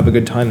people have a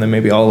good time, then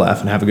maybe I'll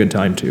laugh and have a good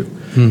time too.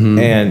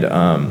 And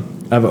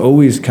I've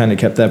always kind of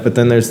kept that. But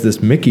then there's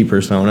this Mickey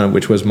persona,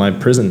 which was my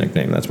prison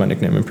nickname. That's my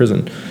nickname in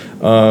prison,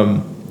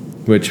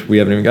 which we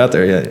haven't even got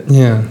there yet.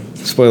 Yeah.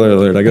 Spoiler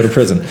alert, I go to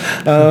prison.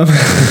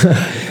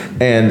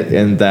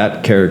 And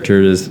that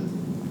character is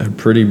a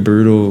pretty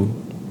brutal,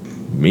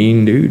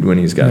 mean dude when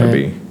he's got to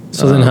be.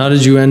 So then how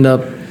did you end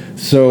up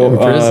in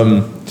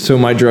prison? So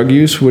my drug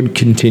use would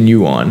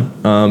continue on,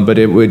 but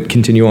it would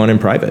continue on in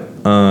private.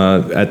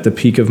 At the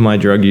peak of my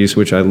drug use,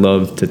 which I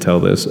love to tell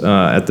this,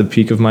 at the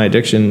peak of my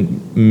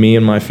addiction, me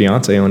and my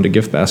fiance owned a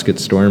gift basket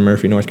store in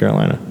Murphy, North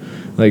Carolina.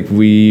 Like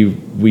we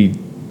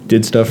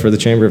did stuff for the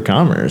Chamber of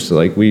Commerce.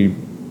 Like we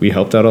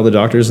helped out all the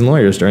doctors and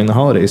lawyers during the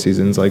holiday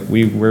seasons. Like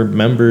we were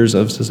members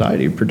of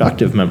society,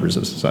 productive members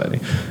of society.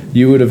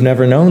 You would have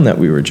never known that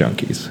we were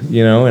junkies,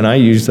 you know, and I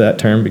use that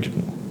term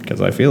because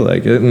I feel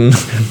like it, and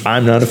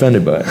I'm not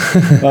offended by it.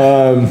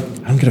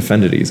 I don't get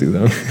offended easy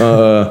though.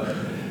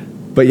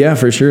 But yeah,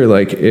 for sure,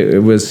 like it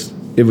was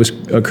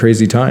a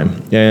crazy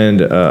time. And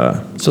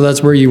so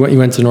that's where you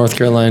went to North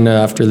Carolina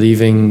after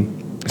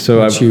leaving.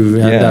 So you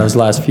had those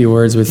last few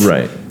words with.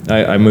 Right.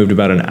 I moved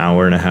about an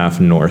hour and a half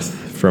north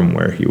from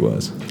where he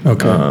was.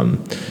 Okay.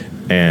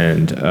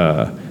 And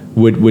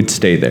would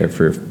stay there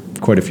for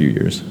quite a few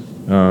years.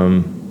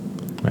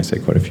 I say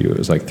quite a few, it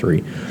was like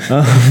 3.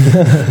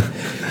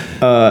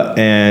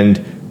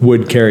 And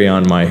would carry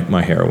on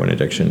my heroin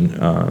addiction,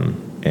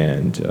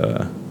 and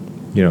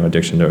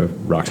addiction to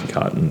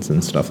Roxycontins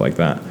and stuff like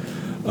that.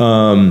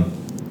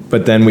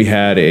 But then we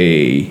had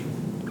a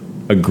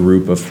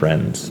group of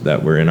friends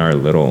that were in our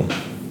little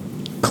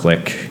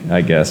clique,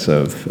 I guess,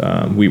 of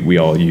we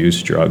all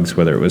used drugs,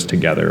 whether it was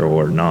together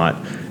or not,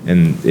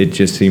 and it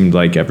just seemed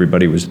like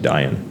everybody was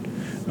dying,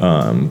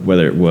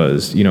 whether it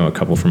was a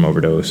couple from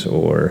overdose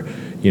or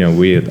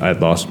I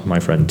lost my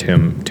friend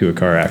Tim to a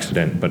car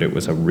accident, but it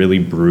was a really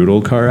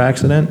brutal car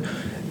accident.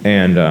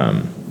 And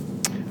I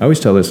always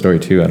tell this story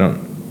too.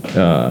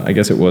 I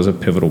guess it was a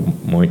pivotal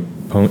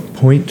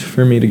point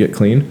for me to get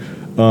clean.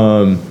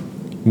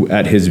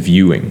 At his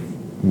viewing,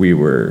 we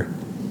were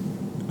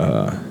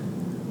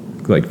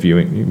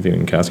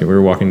viewing casket. We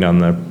were walking down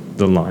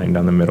the line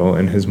down the middle,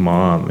 and his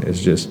mom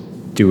is just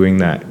doing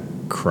that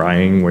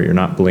crying where you're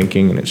not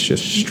blinking and it's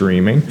just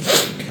streaming.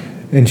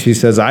 And she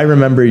says, "I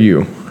remember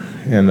you."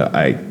 And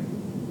I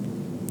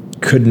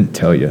couldn't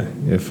tell you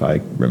if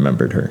I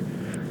remembered her.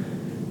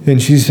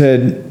 And she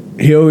said,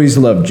 "He always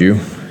loved you.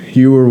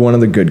 You were one of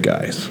the good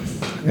guys."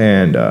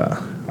 And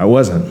I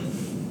wasn't.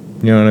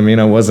 You know what I mean?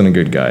 I wasn't a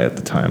good guy at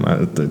the time.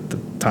 At the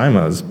time,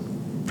 I was a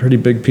pretty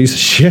big piece of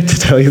shit, to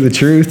tell you the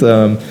truth.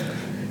 I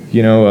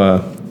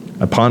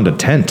pawned a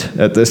tent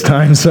at this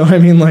time. So, I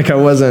mean, like, I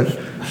wasn't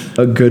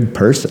a good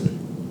person.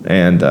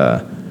 And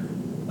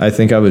I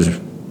think I was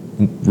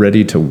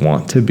ready to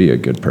want to be a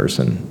good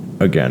person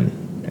again.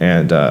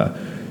 And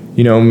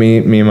me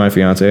and my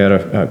fiance had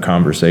a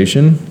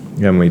conversation,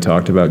 and we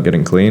talked about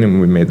getting clean, and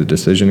we made the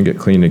decision to get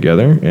clean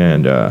together.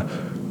 And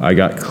I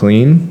got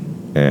clean,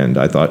 and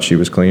I thought she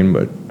was clean,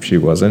 but she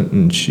wasn't,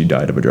 and she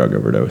died of a drug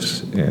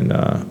overdose in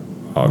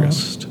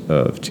August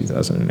of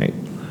 2008.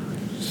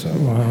 So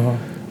wow.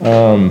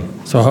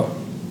 So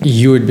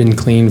you had been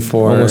clean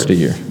for almost a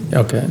year.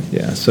 Okay.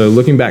 Yeah. So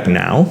looking back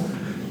now,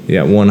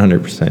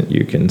 100%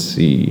 you can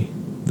see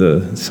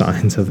the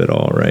signs of it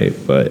all, right?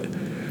 But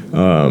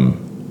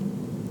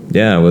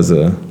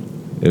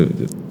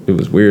it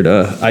was weird.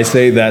 I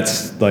say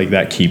that's like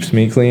that keeps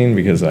me clean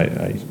because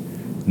I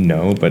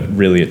know, but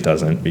really it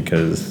doesn't,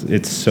 because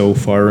it's so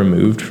far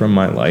removed from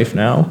my life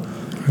now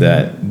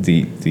that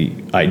the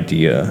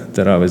idea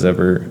that I was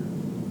ever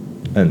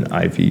an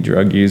IV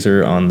drug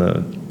user on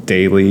the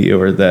daily,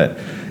 or that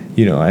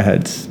I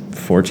had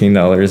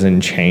 $14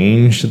 in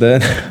change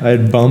that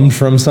I'd bummed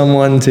from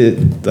someone to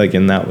like,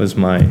 and that was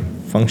my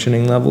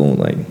functioning level.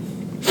 Like,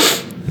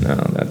 no,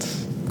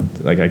 that's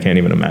like, I can't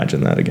even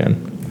imagine that again.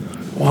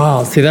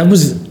 Wow. See, that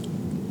was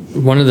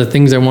one of the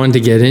things I wanted to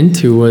get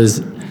into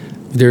was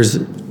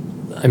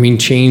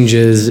change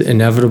is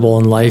inevitable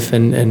in life.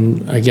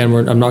 And again,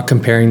 I'm not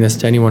comparing this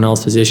to anyone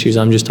else's issues.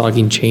 I'm just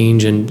talking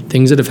change and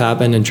things that have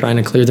happened and trying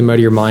to clear them out of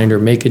your mind or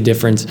make a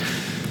difference.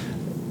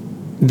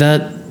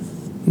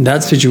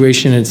 That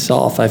situation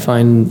itself, I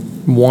find,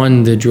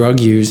 one, the drug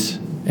use,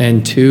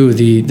 and two,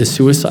 the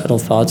suicidal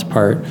thoughts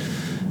part,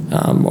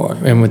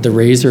 and with the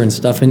razor and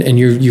stuff, and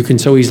you can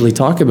so easily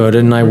talk about it.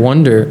 And I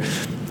wonder,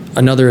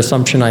 another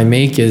assumption I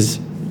make is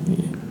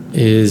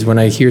when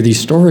I hear these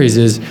stories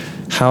is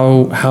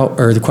how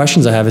or the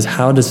questions I have is,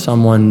 how does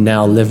someone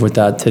now live with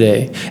that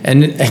today?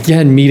 And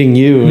again, meeting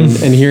you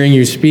and hearing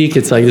you speak,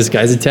 it's like, this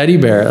guy's a teddy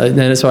bear.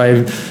 And so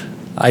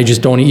I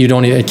just don't,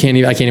 I can't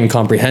even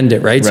comprehend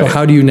it, right? So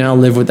how do you now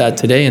live with that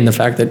today? And the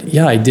fact that,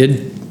 I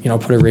did,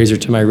 put a razor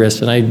to my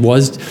wrist, and I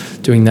was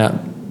doing that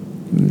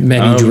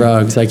many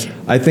drugs. Like,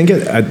 I think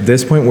at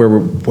this point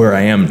where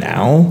I am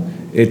now,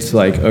 it's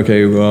like,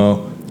 okay,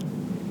 well,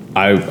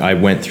 I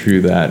went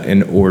through that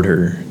in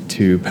order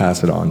to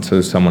pass it on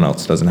so someone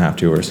else doesn't have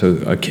to, or so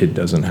a kid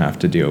doesn't have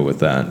to deal with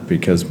that,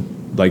 because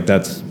like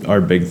that's our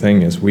big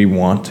thing, is we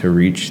want to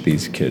reach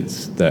these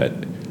kids that,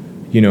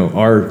 you know,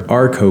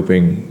 are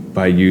coping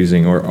by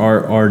using, or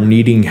are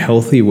needing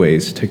healthy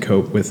ways to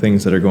cope with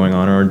things that are going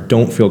on, or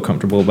don't feel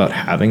comfortable about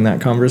having that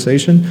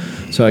conversation.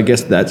 So I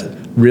guess that's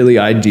really,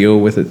 I deal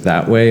with it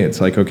that way. It's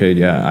like, okay,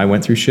 yeah, I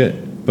went through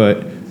shit,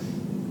 but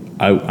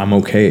I'm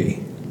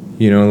okay.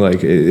 You know,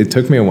 like it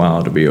took me a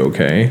while to be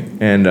okay.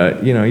 And,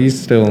 you know, you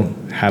still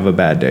have a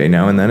bad day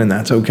now and then, and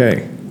that's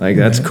okay. Like,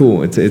 that's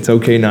cool. It's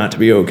okay not to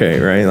be okay,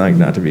 right? Like,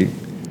 not to be,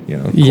 you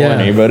know,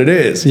 corny, but it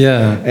is.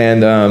 Yeah.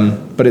 And,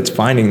 but it's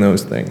finding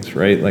those things,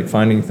 right? Like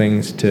finding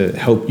things to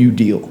help you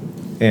deal.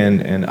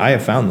 And I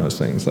have found those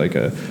things, like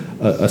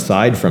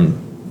aside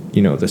from,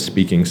 you know, the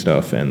speaking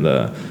stuff and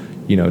the,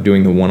 you know,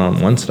 doing the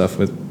one-on-one stuff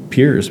with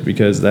peers,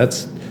 because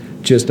that's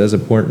just as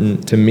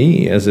important to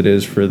me as it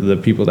is for the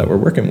people that we're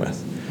working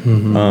with.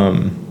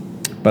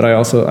 But I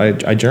also,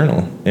 I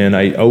journal, and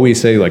I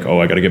always say like, oh,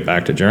 I got to get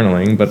back to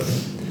journaling, but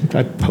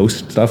I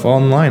post stuff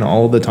online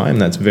all the time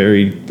that's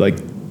very like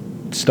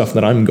stuff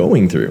that I'm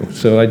going through.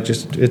 So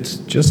it's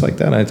just like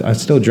that. I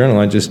still journal.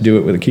 I just do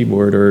it with a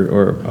keyboard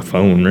or a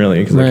phone,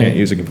 really, because I can't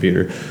use a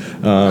computer.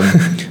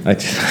 I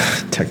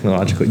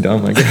technologically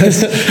dumb, I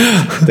guess.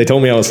 They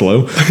told me I was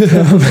slow.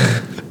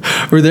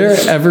 Were there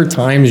ever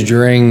times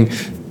during,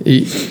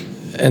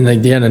 and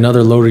again,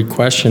 another loaded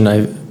question,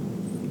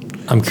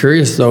 I'm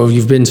curious though,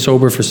 you've been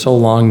sober for so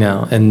long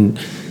now and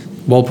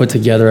well put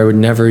together, I would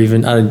never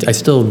even, I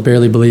still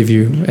barely believe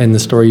you and the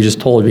story you just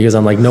told, because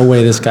I'm like, no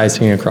way this guy's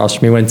sitting across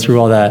from me went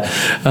through all that.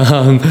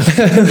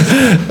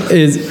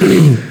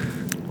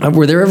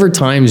 Were there ever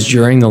times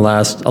during the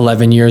last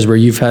 11 years where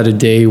you've had a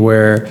day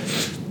where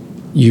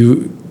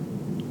you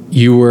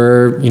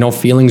were, you know,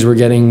 feelings were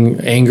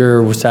getting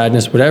anger or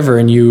sadness, whatever,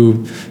 and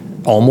you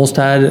almost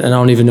had, and I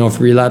don't even know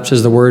if relapse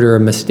is the word, or a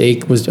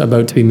mistake was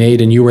about to be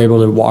made and you were able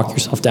to walk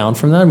yourself down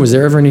from that? Was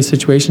there ever any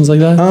situations like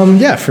that?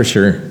 Yeah, for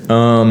sure.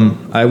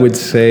 I would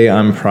say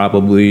I'm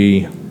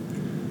probably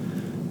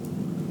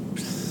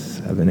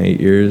 7, 8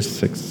 years,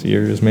 6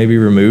 years maybe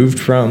removed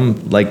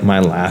from like my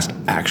last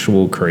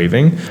actual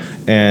craving.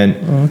 And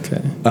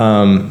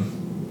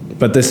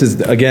but this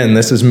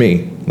is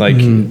me. Like,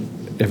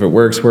 if it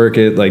works, work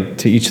it, like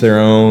to each their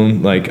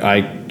own. Like,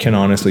 I can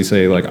honestly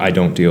say, like, I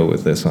don't deal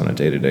with this on a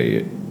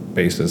day-to-day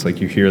basis.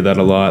 Like, you hear that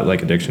a lot,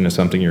 like addiction is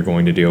something you're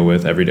going to deal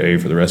with every day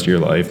for the rest of your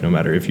life, no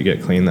matter if you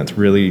get clean. That's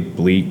really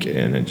bleak,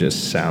 and it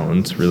just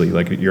sounds really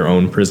like your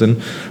own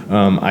prison.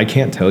 I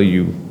can't tell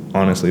you,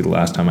 honestly, the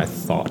last time I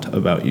thought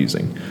about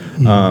using.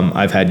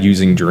 I've had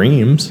using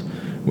dreams,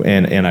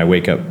 and I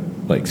wake up,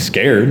 like,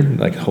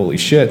 scared, like, holy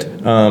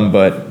shit.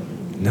 But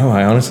no,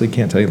 I honestly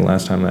can't tell you the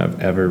last time I've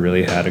ever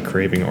really had a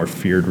craving or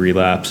feared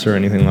relapse or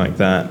anything like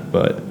that.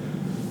 But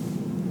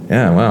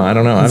yeah, wow, I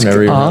don't know. I've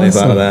never even really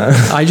thought of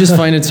that. I just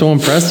find it so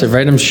impressive,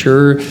 right? I'm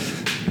sure,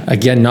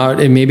 again,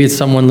 maybe it's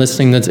someone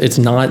listening that's, it's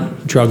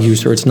not drug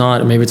use, or it's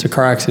not, maybe it's a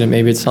car accident,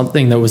 maybe it's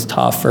something that was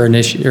tough, or an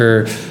issue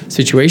or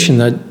situation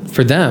that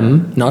for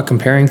them, not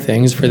comparing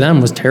things, for them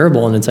was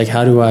terrible. And it's like,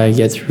 how do I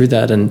get through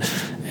that? And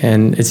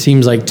it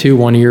seems like too,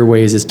 one of your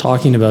ways is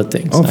talking about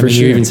things. Oh, for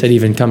sure. You even said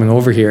even coming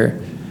over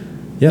here.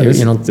 Yeah,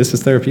 this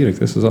is therapeutic.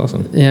 This is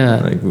awesome.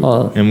 Yeah. Like,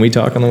 and we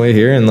talk on the way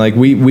here, and like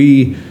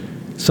we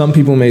some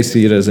people may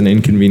see it as an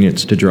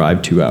inconvenience to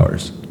drive 2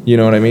 hours. You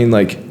know what I mean?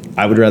 Like,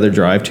 I would rather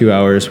drive 2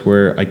 hours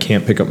where I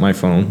can't pick up my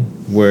phone,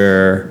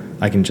 where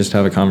I can just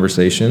have a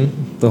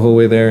conversation the whole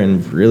way there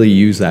and really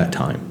use that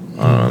time.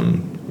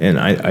 And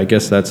I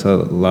guess that's a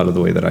lot of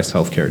the way that I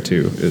self-care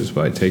too, is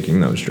by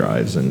taking those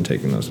drives and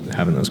having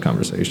those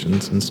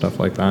conversations and stuff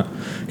like that.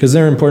 Because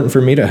they're important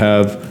for me to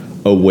have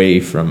away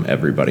from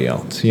everybody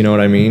else. You know what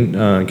I mean?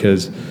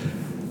 Because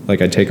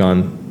like, I take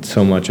on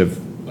so much of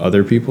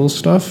other people's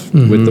stuff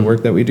with the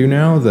work that we do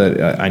now,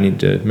 that I need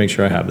to make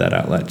sure I have that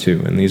outlet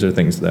too. And these are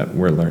things that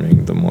we're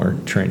learning the more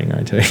training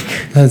I take.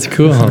 That's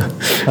cool.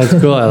 That's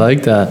cool. I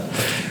like that.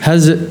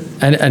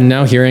 And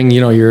now hearing,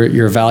 you know,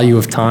 your value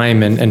of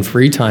time and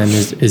free time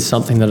is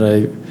something that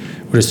I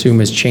would assume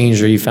has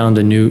changed, or you found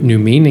a new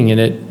meaning in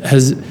it.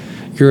 Has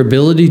your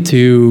ability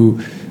to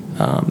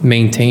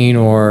maintain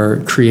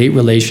or create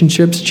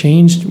relationships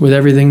changed with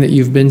everything that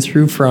you've been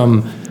through,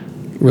 from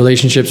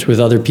relationships with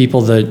other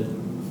people that,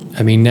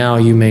 I mean, now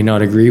you may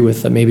not agree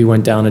with, that maybe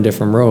went down a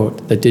different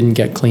road, that didn't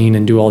get clean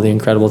and do all the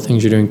incredible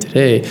things you're doing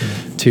today,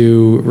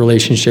 to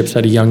relationships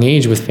at a young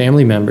age with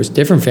family members,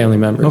 different family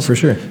members? Oh, for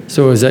sure.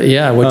 So is that,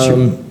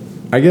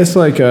 I guess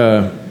like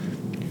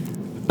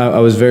I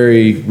was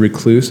very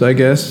recluse, I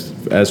guess,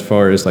 as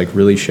far as like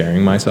really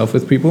sharing myself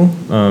with people,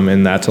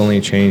 and that's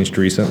only changed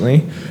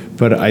recently.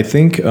 But I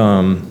think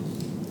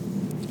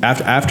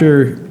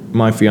after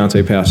my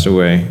fiance passed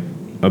away,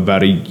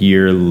 about a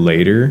year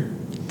later,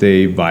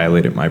 they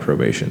violated my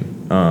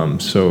probation.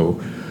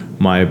 So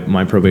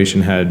my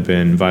probation had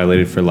been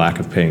violated for lack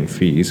of paying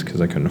fees,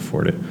 because I couldn't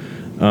afford it.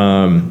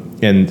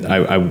 and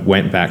I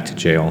went back to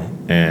jail,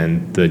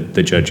 and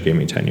the judge gave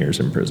me 10 years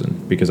in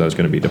prison because I was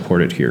going to be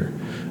deported here.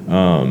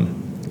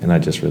 And I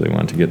just really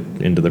wanted to get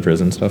into the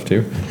prison stuff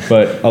too.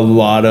 But a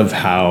lot of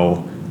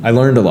how I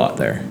learned a lot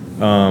there.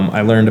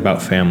 I learned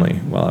about family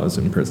while I was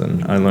in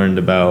prison. I learned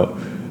about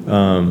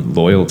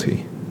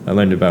loyalty. I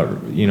learned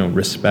about,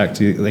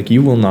 respect. Like,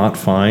 you will not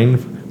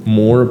find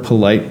more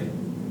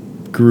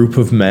polite group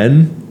of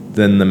men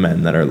than the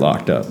men that are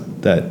locked up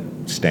that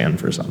stand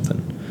for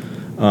something.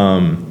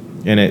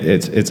 And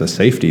it's a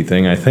safety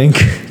thing, I think,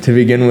 to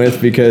begin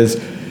with,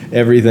 because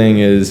everything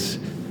is,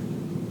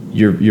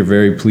 you're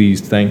very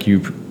pleased, thank you,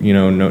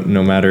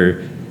 no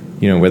matter,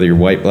 whether you're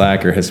white,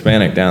 black, or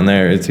Hispanic down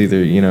there, it's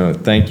either,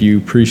 thank you,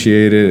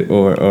 appreciate it,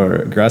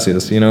 or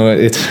gracias.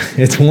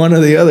 It's one or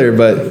the other,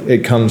 but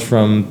it comes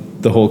from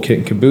the whole kit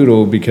and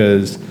caboodle,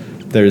 because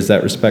there's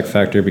that respect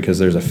factor, because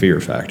there's a fear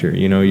factor.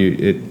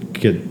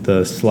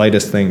 The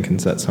slightest thing can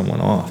set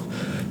someone off.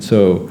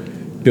 So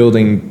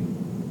building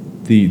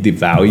the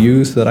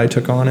values that I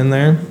took on in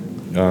there,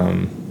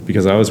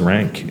 because I was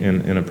rank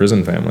in a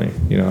prison family.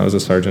 I was a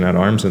sergeant at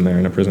arms in there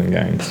in a prison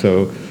gang.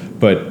 So,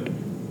 but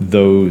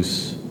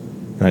those,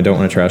 and I don't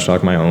want to trash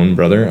talk my own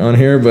brother on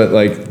here, but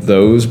like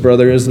those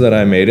brothers that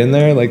I made in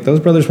there, like those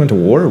brothers went to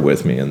war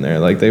with me in there.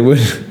 Like they would,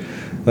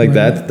 like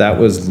that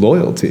was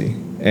loyalty.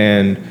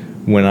 And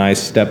when I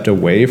stepped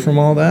away from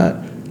all that,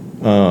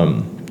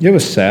 it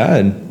was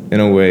sad in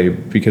a way,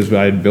 because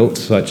I had built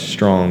such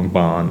strong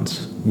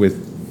bonds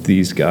with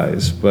these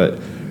guys.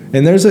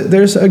 And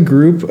there's a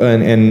group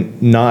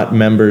and not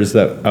members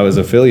that I was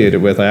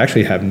affiliated with. I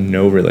actually have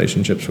no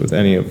relationships with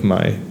any of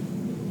my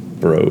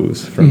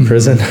bros from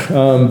prison.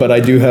 But I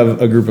do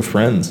have a group of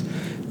friends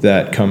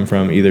that come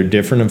from either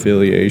different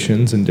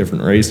affiliations and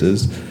different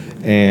races,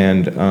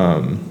 and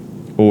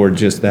or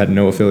just had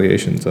no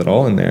affiliations at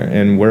all in there.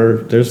 And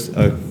there's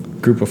a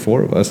group of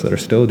 4 of us that are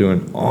still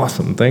doing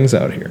awesome things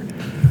out here.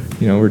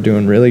 We're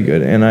doing really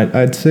good. And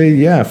I'd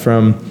say,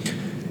 from,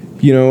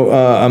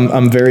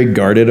 I'm very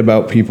guarded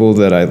about people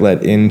that I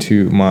let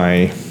into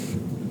my,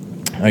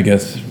 I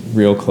guess,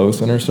 real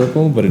close inner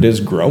circle, but it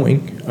is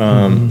growing.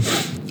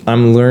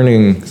 I'm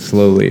learning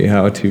slowly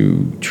how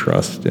to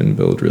trust and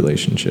build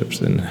relationships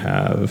and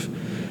have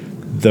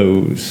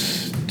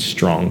those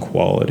strong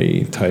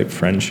quality type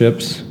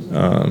friendships.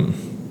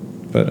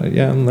 But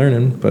I'm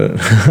learning, but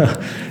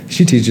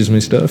she teaches me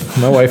stuff.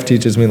 My wife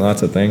teaches me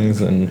lots of things,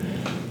 and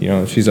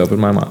she's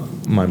opened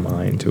my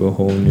mind to a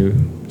whole new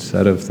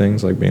set of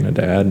things, like being a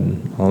dad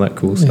and all that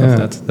cool stuff.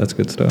 Yeah. That's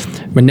good stuff.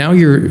 But now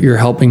you're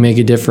helping make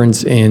a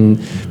difference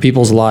in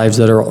people's lives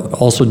that are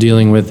also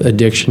dealing with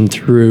addiction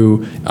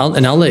through.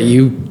 I'll let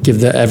you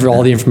give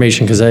all the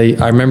information, because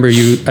I remember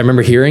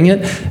hearing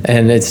it,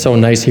 and it's so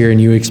nice hearing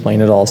you explain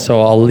it all.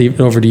 So I'll leave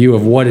it over to you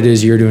of what it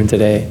is you're doing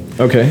today.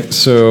 Okay,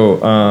 so.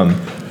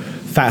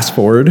 Fast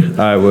forward,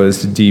 I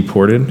was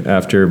deported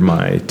after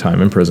my time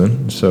in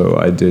prison. So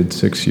I did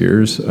 6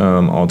 years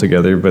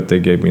altogether, but they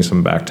gave me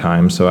some back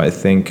time. So I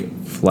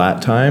think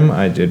flat time,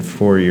 I did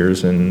 4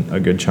 years and a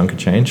good chunk of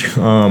change.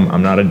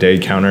 I'm not a day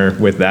counter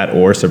with that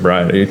or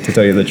sobriety, to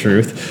tell you the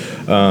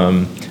truth.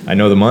 I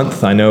know the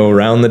month, I know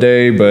around the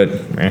day, but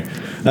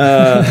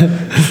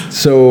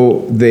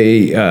so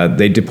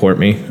they deport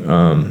me.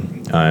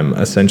 I'm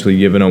essentially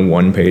given a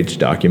 1-page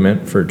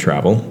document for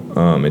travel.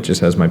 It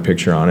just has my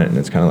picture on it, and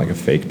it's kind of like a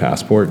fake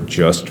passport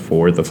just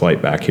for the flight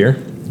back here.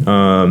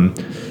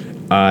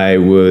 I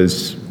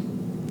was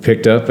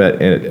picked up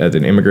at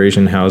an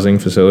immigration housing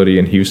facility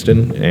in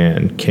Houston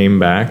and came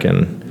back,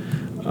 and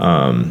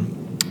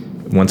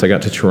once I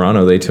got to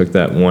Toronto, they took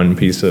that one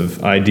piece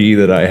of ID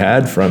that I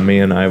had from me,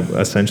 and I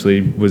essentially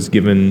was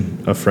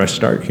given a fresh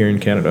start here in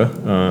Canada,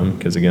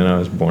 because again, I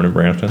was born in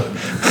Brampton.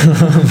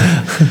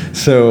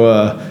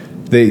 So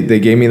they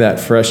gave me that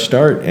fresh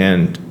start,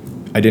 and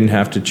I didn't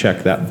have to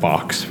check that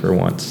box for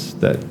once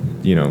that,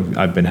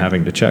 I've been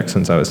having to check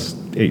since I was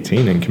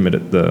 18 and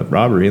committed the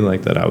robbery,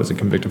 like that I was a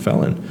convicted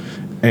felon.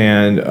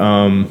 And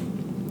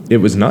it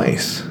was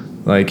nice.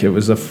 Like, it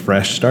was a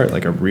fresh start,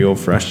 like a real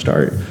fresh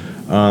start.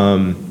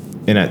 And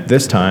at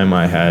this time,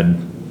 I had,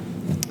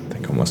 I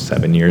think, almost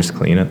 7 years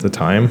clean at the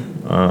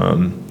time.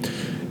 I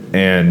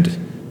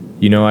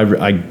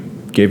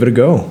gave it a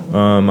go.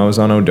 I was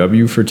on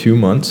OW for 2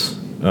 months.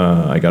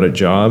 I got a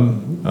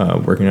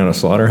job working at a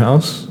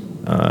slaughterhouse.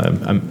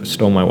 I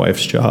stole my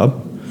wife's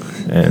job,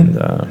 and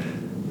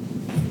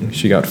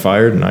she got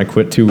fired, and I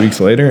quit 2 weeks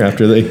later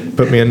after they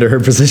put me into her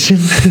position.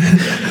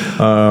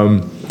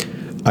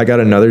 I got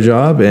another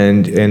job,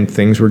 and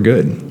things were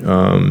good.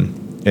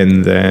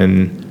 And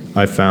then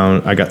I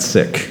got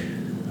sick.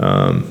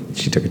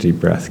 She took a deep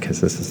breath, because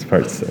this is the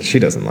part that she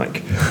doesn't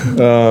like.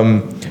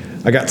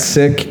 I got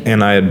sick,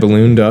 and I had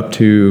ballooned up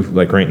to,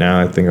 like right now,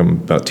 I think I'm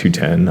about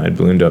 210. I'd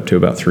ballooned up to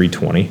about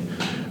 320.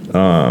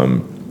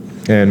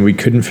 And we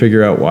couldn't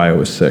figure out why I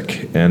was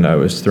sick. And I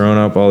was throwing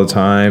up all the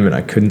time, and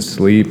I couldn't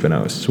sleep, and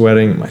I was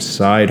sweating. My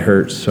side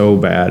hurt so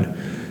bad.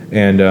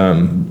 And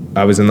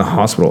I was in the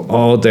hospital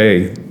all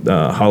day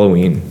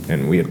Halloween,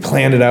 and we had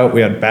planned it out.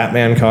 We had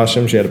Batman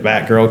costumes, she had a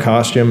Batgirl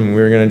costume, and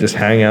we were gonna just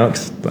hang out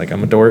 'cause, like,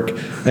 I'm a dork,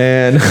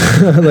 and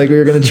like we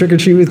were gonna trick or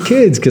treat with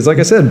kids because, like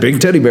I said, big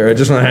teddy bear. I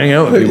just want to hang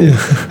out with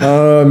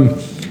people.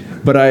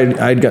 But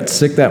I got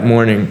sick that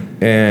morning,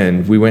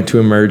 and we went to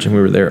Emerge, and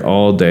we were there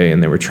all day,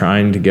 and they were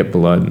trying to get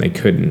blood, and they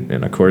couldn't.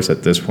 And of course,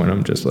 at this point,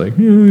 I'm just like,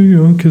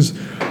 because,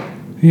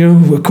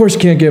 of course you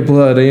can't get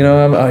blood.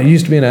 I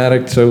used to be an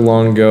addict so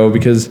long ago,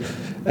 because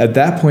at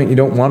that point, you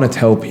don't want to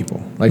tell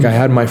people. Like, I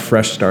had my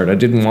fresh start. I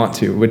didn't want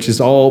to, which is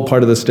all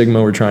part of the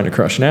stigma we're trying to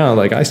crush now.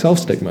 Like, I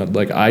self-stigma'd.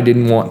 Like, I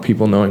didn't want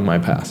people knowing my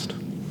past.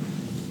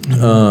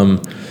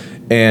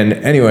 And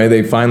anyway,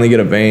 they finally get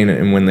a vein,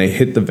 and when they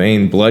hit the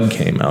vein, blood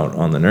came out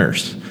on the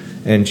nurse.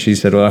 And she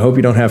said, well, I hope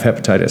you don't have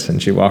hepatitis.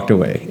 And she walked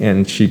away.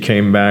 And she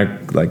came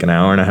back like an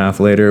hour and a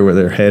half later with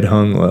her head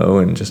hung low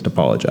and just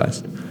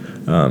apologized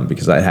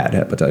because I had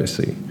hepatitis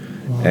C.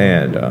 Wow.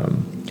 And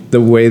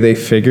the way they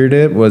figured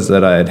it was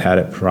that I had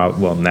it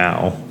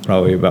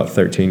probably about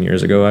 13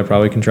 years ago, I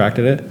probably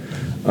contracted it.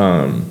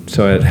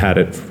 So I had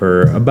it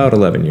for about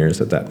 11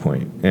 years at that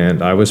point,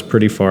 and I was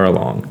pretty far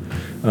along.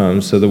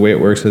 So the way it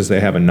works is they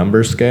have a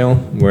number scale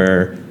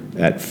where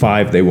at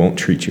 5 they won't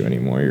treat you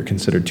anymore. You're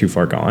considered too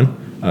far gone.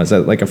 It's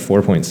at like a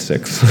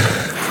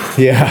 4.6.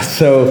 Yeah,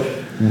 so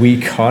we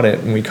caught it,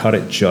 and we caught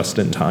it just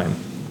in time.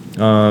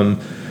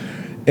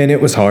 And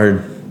it was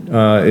hard.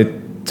 It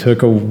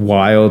took a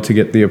while to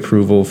get the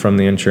approval from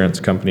the insurance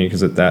company,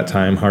 because at that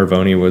time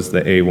Harvoni was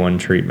the A1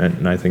 treatment,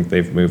 and I think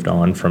they've moved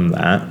on from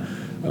that.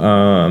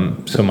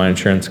 So my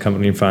insurance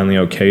company finally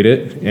okayed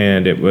it,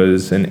 and it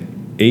was an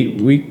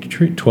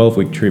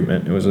 12-week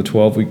treatment. It was a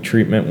 12-week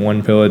treatment,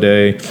 1 pill a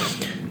day,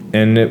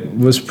 and it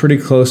was pretty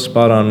close,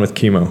 spot on with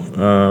chemo.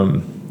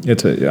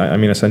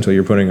 Essentially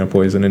you're putting a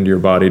poison into your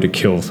body to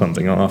kill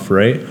something off,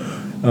 right?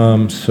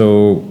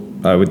 So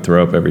I would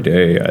throw up every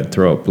day. I'd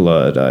throw up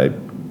blood. I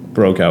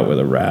broke out with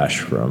a rash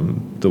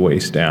from the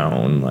waist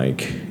down.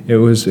 Like, it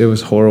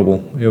was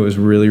horrible. It was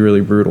really,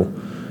 really brutal.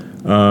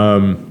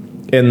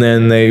 And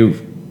then they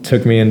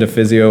took me into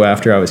physio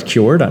after I was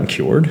cured. I'm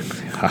cured.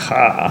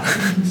 Haha.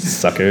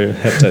 Sucker.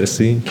 Hepatitis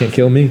C. Can't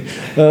kill me.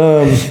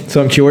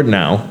 So I'm cured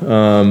now.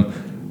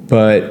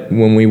 But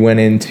when we went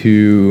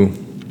into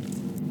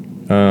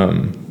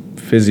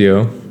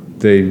physio,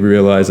 they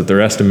realized that the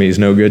rest of me is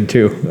no good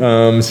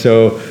too.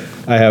 So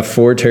I have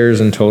 4 tears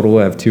in total.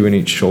 I have 2 in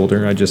each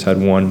shoulder. I just had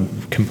 1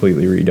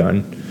 completely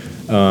redone.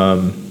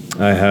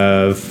 I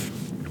have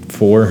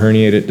 4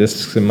 herniated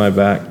discs in my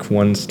back.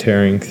 1's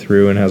tearing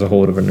through and has a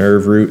hold of a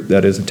nerve root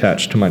that is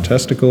attached to my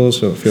testicles,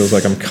 so it feels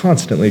like I'm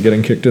constantly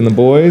getting kicked in the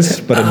boys,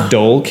 but a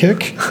dull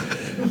kick.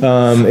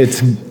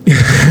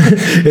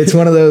 It's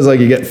one of those, like,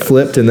 you get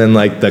flipped and then,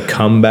 like, the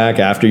comeback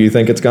after you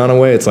think it's gone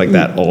away, it's like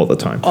that all the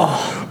time.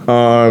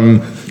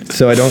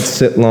 So I don't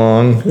sit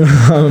long.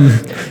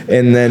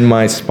 And then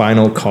my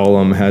spinal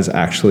column has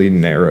actually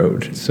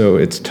narrowed, so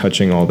it's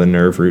touching all the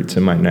nerve roots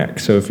in my neck.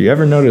 So if you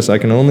ever notice, I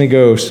can only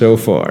go so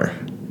far,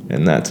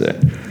 and that's it.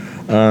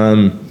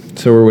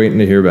 So we're waiting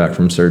to hear back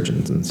from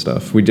surgeons and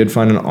stuff. We did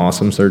find an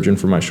awesome surgeon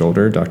for my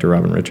shoulder, Dr.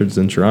 Robin Richards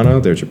in Toronto.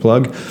 There's your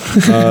plug.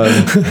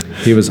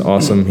 He was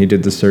awesome. He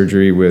did the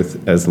surgery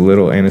with as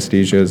little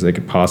anesthesia as they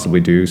could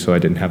possibly do, so I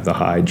didn't have the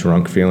high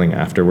drunk feeling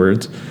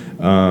afterwards.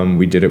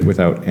 We did it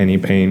without any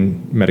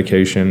pain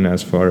medication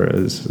as far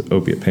as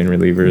opiate pain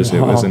relievers.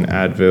 Wow. It was an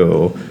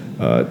Advil,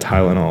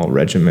 Tylenol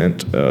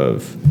regiment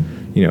of,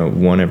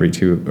 1 every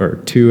 2 or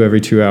 2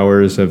 every 2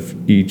 hours of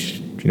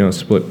each,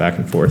 split back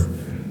and forth.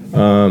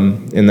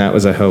 And that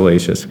was a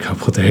hellacious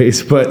couple of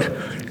days, but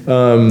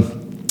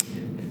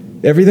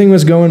everything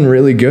was going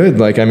really good.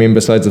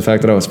 Besides the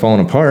fact that I was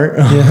falling apart,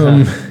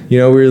 we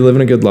were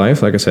living a good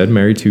life. Like I said,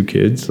 married, 2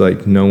 kids,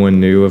 like no one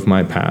knew of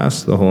my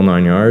past, the whole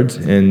 9 yards.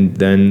 And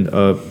then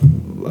a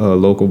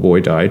local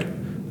boy died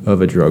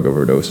of a drug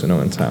overdose in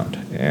Owen Sound,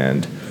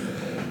 and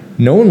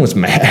no one was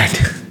mad,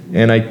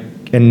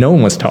 and no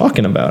one was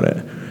talking about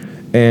it.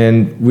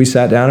 And we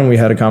sat down and we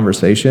had a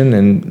conversation,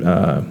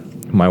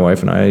 and my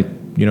wife and I,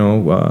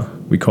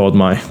 we called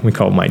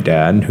my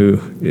dad, who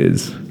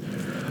is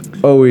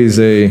always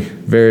a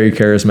very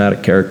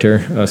charismatic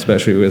character,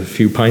 especially with a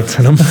few pints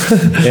in him.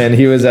 And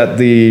he was at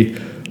the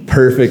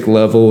perfect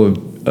level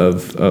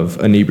of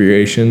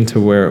inebriation,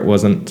 to where it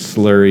wasn't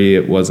slurry,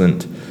 it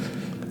wasn't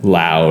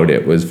loud,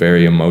 it was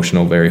very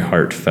emotional, very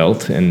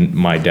heartfelt. And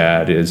my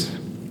dad is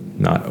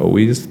not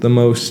always the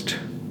most,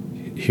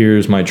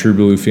 here's my true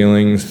blue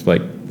feelings,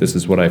 like, this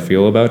is what I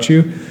feel about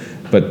you.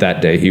 But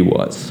that day he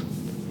was.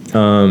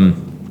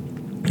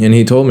 And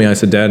he told me, I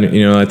said, Dad,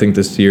 I think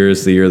this year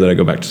is the year that I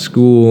go back to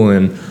school,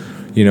 and,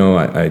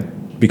 I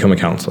become a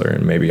counselor,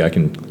 and maybe I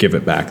can give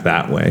it back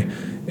that way.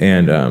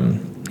 And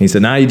he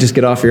said, now you just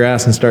get off your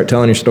ass and start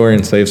telling your story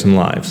and save some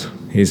lives.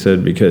 He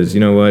said, because you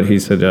know what? He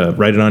said,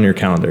 write it on your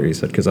calendar. He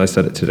said, because I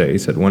said it today. He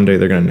said, one day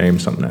they're going to name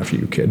something after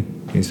you, kid.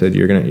 He said,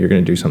 you're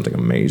gonna do something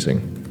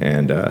amazing.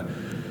 And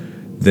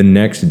the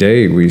next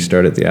day we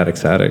started the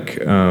Addicts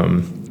Attic.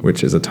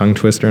 which is a tongue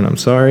twister, and I'm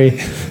sorry.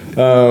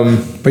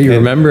 But you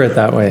remember it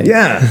that way.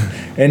 Yeah.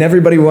 And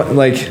everybody, what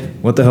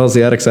the hell is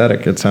the Addicts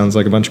Attic? It sounds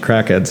like a bunch of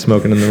crackheads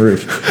smoking in the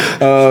roof.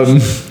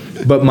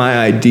 But my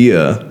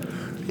idea,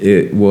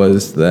 it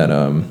was that,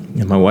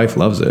 and my wife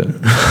loves it,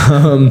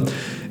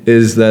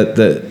 is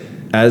that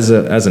as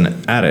an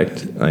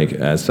addict, like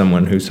as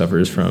someone who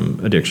suffers from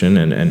addiction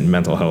and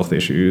mental health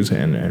issues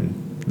and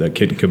the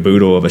kid and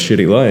caboodle of a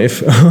shitty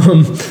life,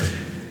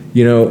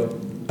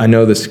 I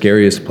know the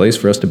scariest place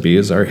for us to be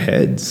is our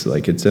heads.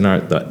 Like it's in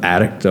the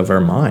attic of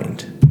our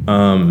mind,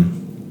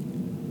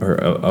 or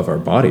of our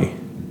body.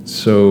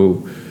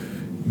 So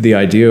the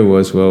idea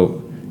was,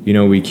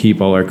 we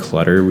keep all our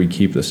clutter, we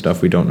keep the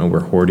stuff we don't know we're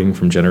hoarding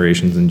from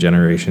generations and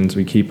generations,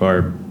 we keep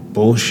our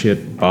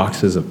bullshit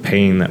boxes of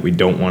pain that we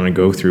don't want to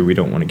go through, we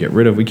don't want to get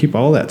rid of, we keep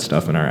all that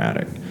stuff in our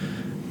attic.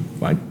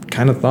 I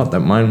kind of thought that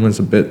mine was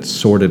a bit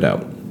sorted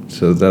out,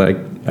 so that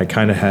I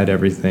kind of had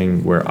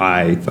everything where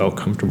I felt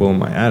comfortable in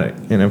my attic.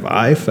 And if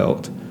I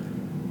felt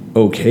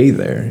okay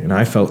there and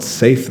I felt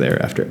safe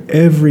there after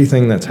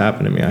everything that's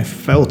happened to me, I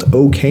felt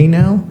okay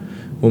now,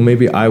 well,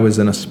 maybe I was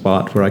in a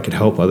spot where I could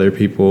help other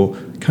people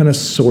kind of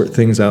sort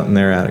things out in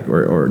their attic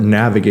or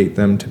navigate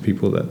them to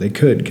people that they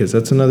could. Because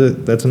that's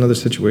another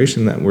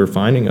situation that we're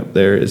finding up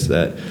there, is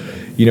that,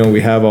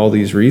 we have all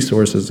these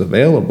resources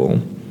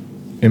available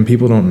and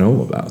people don't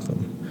know about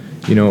them,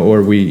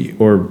 or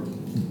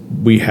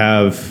we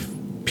have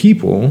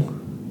people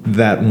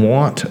that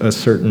want a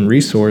certain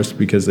resource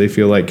because they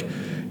feel like,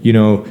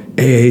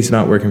 AA is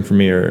not working for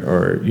me,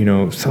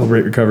 or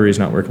Celebrate Recovery is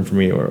not working for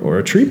me, or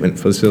a treatment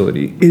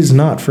facility is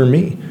not for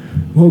me.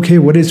 Well, okay,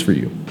 what is for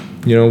you?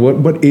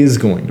 What is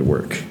going to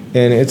work?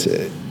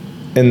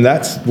 And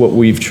that's what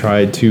we've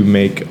tried to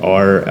make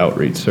our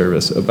outreach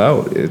service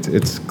about.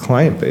 It's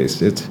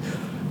client-based, it's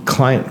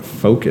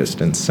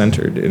client-focused and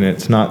centered, and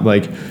it's not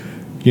like,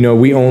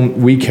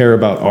 we care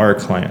about our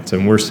clients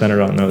and we're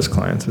centered on those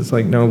clients. It's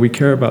like, no, we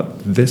care about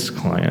this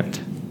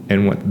client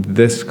and what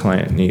this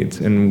client needs.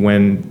 And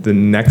when the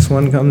next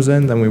one comes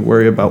in, then we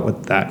worry about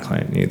what that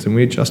client needs and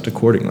we adjust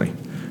accordingly.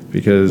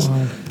 Because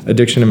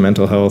addiction and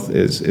mental health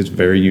is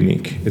very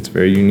unique. It's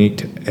very unique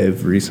to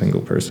every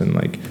single person.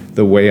 Like,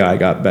 the way I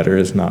got better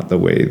is not the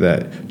way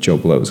that Joe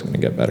Blow is going to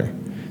get better.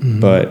 Mm-hmm.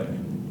 But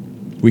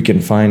we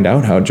can find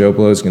out how Joe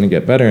Blow is going to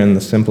get better, and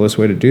the simplest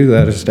way to do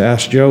that is to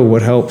ask Joe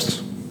what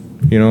helps.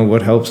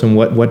 What helps and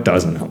what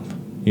doesn't help.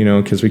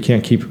 Because we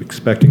can't keep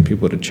expecting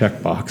people to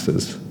check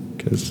boxes.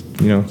 Because,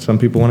 some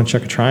people want to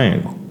check a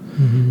triangle.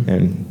 Mm-hmm.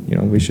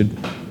 And, we should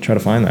try to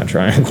find that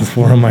triangle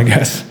for them, I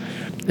guess.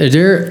 Are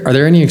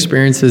there any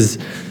experiences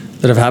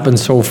that have happened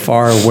so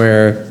far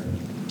where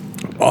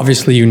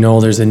obviously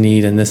there's a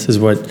need, and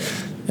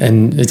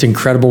and it's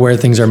incredible where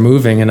things are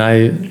moving, and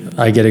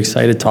I get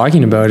excited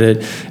talking about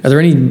it. Are there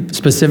any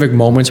specific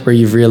moments where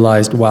you've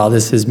realized, wow,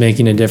 this is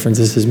making a difference,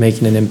 this is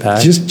making an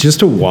impact? Just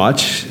to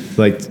watch,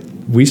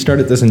 we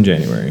started this in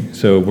January,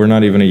 so we're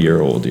not even a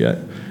year old yet.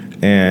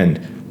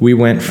 And we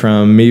went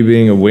from me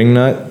being a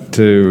wingnut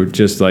to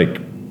just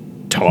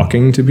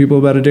talking to people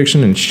about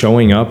addiction and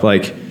showing up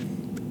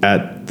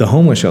at the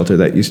homeless shelter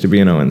that used to be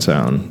in Owen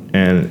Sound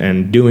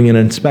and doing an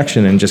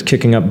inspection and just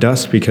kicking up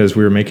dust because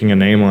we were making a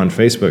name on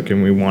Facebook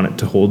and we wanted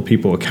to hold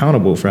people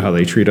accountable for how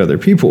they treat other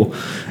people.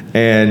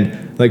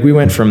 And we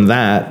went from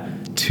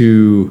that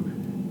to,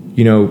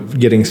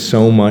 getting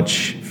so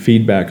much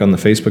feedback on the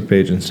Facebook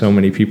page and so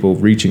many people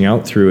reaching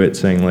out through it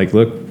saying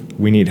look,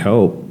 we need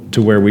help,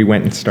 to where we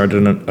went and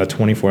started a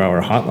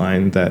 24-hour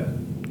hotline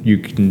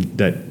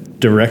that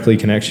directly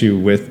connects you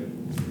with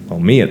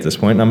me at this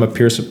point. I'm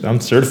a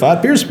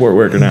certified peer support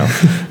worker now.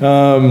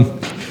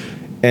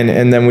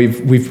 And then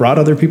we've brought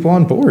other people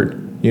on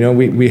board.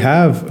 We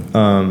have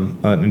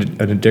an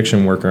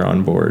addiction worker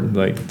on board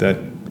that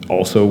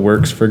also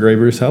works for Grey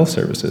Bruce Health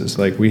Services.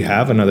 We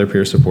have another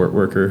peer support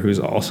worker who's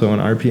also an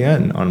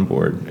RPN on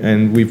board.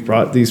 And we've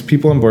brought these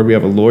people on board. We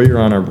have a lawyer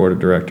on our board of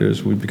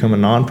directors. We've become a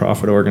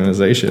nonprofit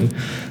organization.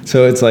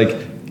 So it's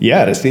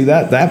to see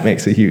that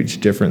makes a huge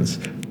difference.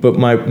 But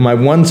my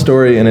one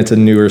story, and it's a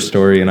newer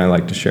story, and I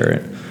like to share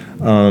it.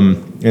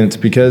 And it's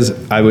because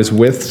I was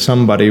with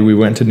somebody, we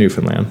went to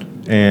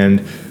Newfoundland,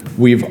 and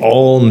we've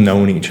all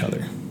known each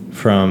other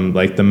from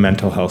the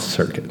mental health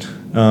circuit.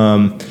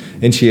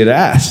 And she had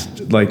asked,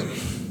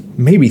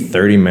 maybe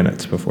 30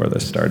 minutes before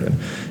this started,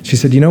 she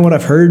said, you know what,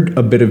 I've heard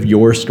a bit of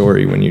your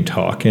story when you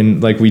talk.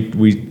 And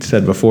we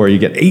said before, you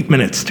get 8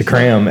 minutes to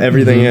cram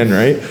everything in,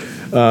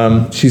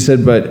 right? She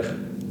said, but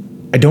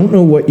I don't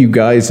know what you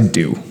guys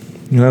do.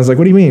 And I was like,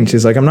 what do you mean?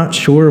 She's like, I'm not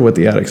sure what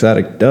the Addicts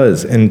Attic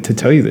does. And to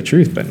tell you the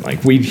truth, Ben,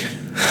 we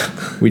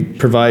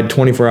provide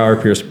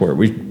 24-hour peer support.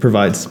 We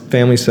provide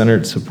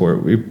family-centered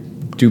support. We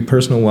do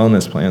personal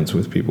wellness plans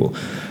with people.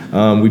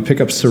 We pick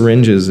up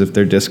syringes if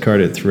they're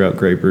discarded throughout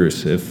Grey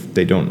Bruce, if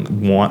they don't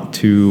want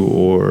to,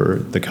 or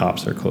the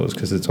cops are closed,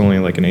 because it's only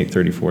an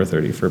 8:30,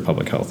 4:30 for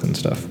public health and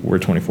stuff. We're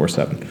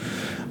 24/7.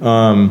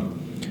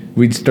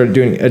 we started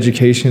doing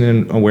education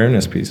and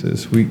awareness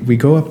pieces. We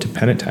go up to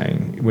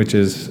Penetang, which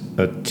is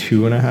a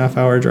 2.5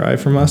 hour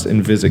drive from us,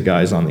 and visit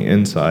guys on the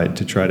inside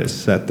to try to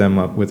set them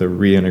up with a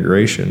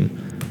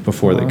reintegration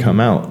before they come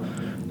out.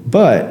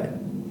 But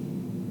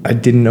I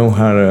didn't know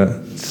how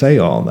to say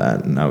all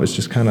that, and I was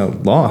just kind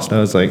of lost. I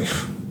was like,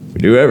 we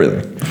do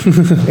everything.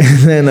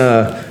 And then,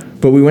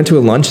 but we went to a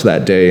lunch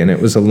that day, and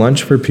it was a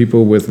lunch for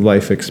people with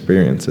life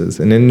experiences.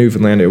 And in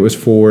Newfoundland, it was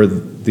for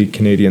the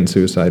Canadian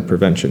Suicide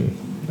Prevention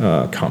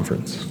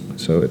Conference.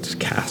 So it's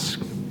CASC.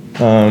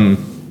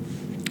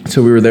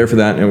 So we were there for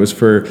that, and it was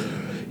for,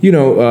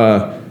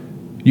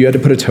 you had to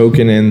put a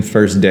token in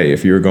first day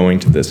if you were going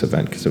to this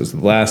event, because it was the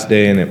last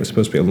day, and it was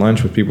supposed to be a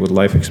lunch with people with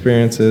life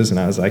experiences. And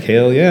I was like,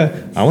 hell yeah,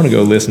 I want to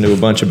go listen to a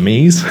bunch of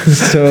me's.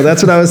 So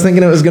that's what I was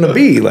thinking it was going to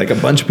be, like a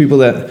bunch of people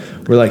that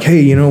were like,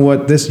 hey, you know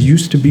what, this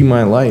used to be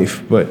my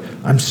life, but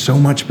I'm so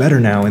much better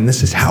now, and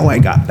this is how I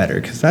got better.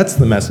 Because that's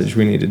the message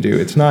we need to do.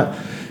 It's not,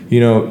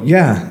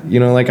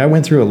 like I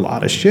went through a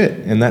lot of shit,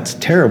 and that's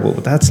terrible,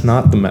 but that's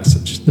not the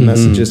message. The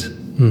message is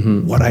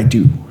what I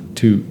do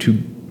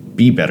to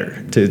be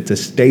better, to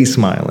stay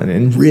smiling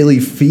and really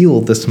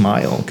feel the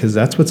smile, because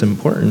that's what's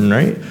important,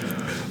 right?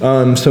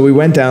 So we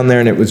went down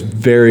there, and it was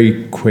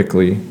very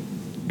quickly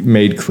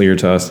made clear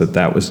to us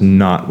that was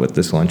not what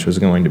this lunch was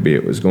going to be.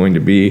 It was going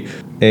to be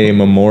a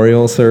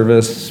memorial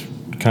service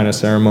kind of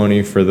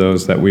ceremony for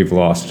those that we've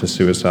lost to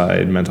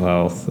suicide, mental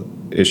health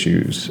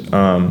issues.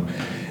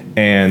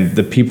 And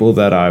the people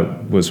that I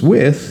was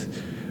with,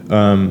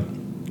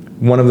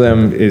 one of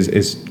them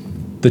is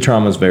the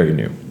trauma is very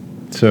new.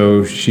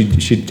 So she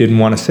didn't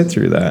want to sit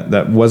through that.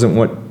 That wasn't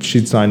what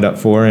she'd signed up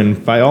for.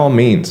 And by all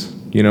means,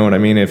 you know what I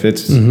mean? If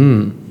it's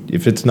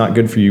not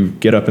good for you,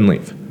 get up and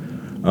leave.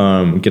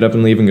 Get up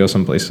and leave and go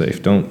someplace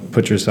safe. Don't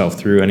put yourself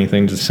through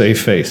anything to save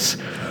face.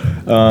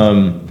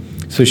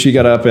 So she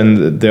got up,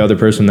 and the other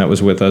person that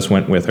was with us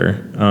went with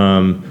her.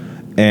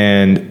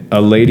 And a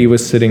lady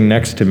was sitting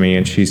next to me,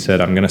 and she said,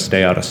 I'm going to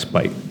stay out of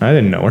spite. I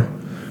didn't know her.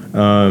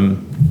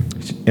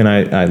 And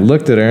I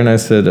looked at her, and I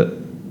said,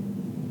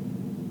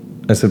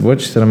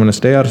 what? She said, I'm going to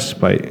stay out of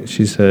spite.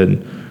 She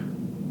said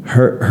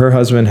her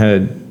husband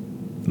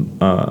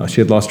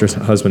she had lost her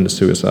husband to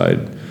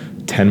suicide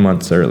 10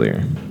 months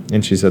earlier.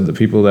 And she said the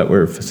people that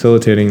were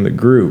facilitating the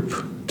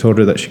group told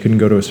her that she couldn't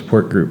go to a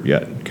support group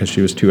yet because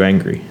she was too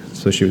angry.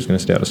 So she was going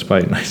to stay out of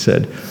spite. And I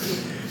said,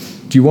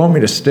 do you want me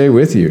to stay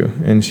with you?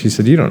 And she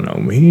said, you don't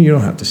know me. You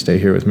don't have to stay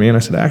here with me. And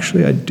I said,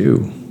 actually, I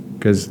do,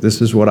 because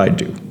this is what I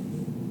do.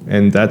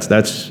 And that's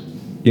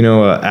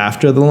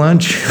after the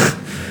lunch,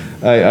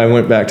 I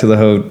went back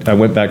to I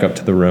went back up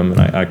to the room,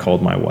 and I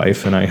called my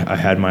wife, and I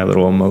had my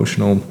little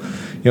emotional,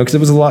 because it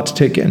was a lot to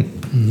take in.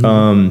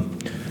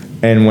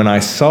 And when I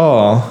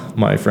saw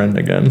my friend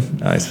again,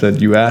 I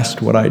said, you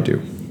asked what I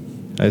do.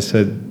 I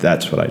said,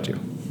 that's what I do.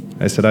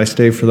 I said, I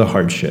stay for the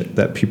hard shit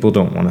that people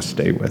don't want to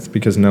stay with,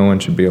 because no one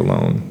should be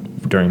alone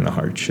during the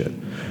hard shit.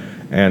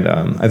 And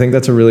I think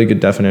that's a really good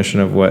definition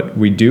of what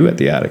we do at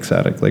the Addicts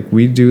Addict. Like,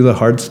 we do the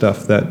hard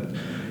stuff that,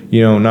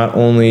 not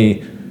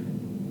only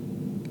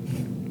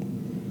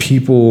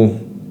people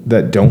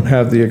that don't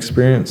have the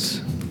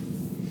experience,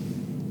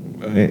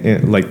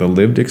 like the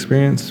lived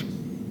experience,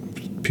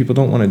 people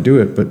don't want to do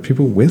it, but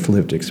people with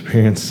lived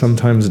experience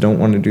sometimes don't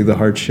want to do the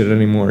hard shit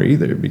anymore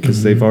either,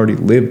 because they've already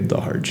lived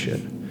the hard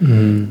shit.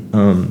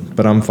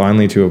 But I'm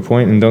finally to a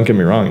point, and don't get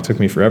me wrong, it took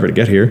me forever to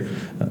get here,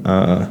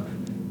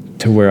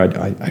 to where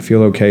I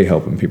feel okay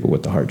helping people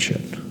with the hard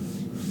shit.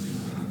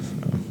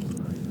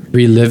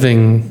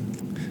 Reliving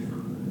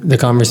the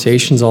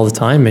conversations all the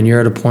time, and you're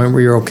at a point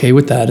where you're okay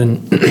with that,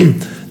 and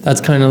that's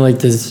kind of like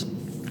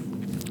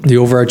the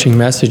overarching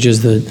message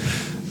is that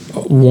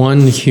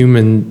one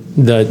human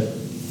that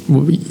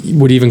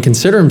would even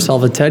consider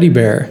himself a teddy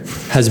bear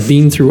has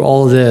been through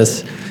all of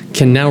this,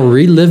 can now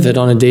relive it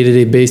on a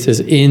day-to-day basis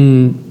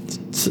in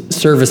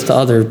service to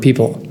other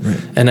people. Right.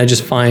 And I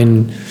just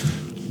find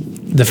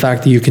the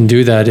fact that you can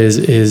do that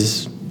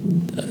is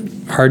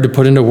hard to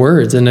put into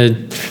words, and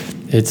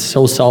it's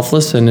so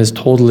selfless, and is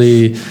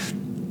totally,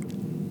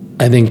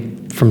 I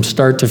think, from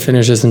start to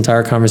finish, this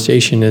entire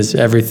conversation is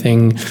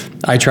everything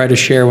I try to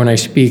share when I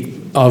speak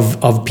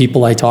of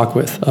people I talk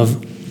with,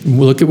 of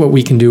look at what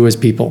we can do as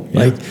people. Yeah,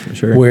 like,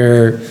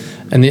 sure.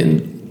 And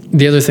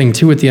the other thing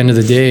too, at the end of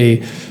the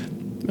day,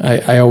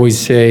 I always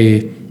say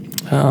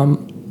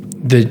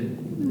that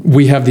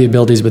we have the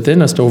abilities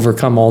within us to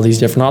overcome all these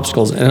different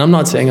obstacles. And I'm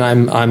not saying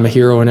I'm a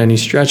hero in any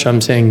stretch.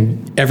 I'm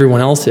saying everyone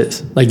else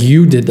is. Like,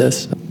 you did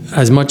this.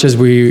 As much as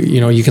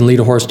you can lead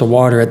a horse to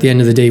water, at the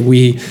end of the day,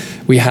 we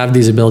have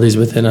these abilities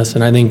within us.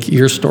 And I think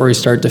your story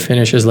start to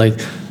finish is like,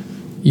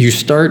 you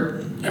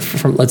start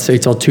from, let's say,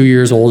 till 2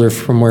 years old, or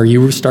from where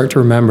you start to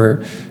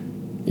remember,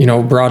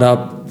 brought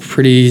up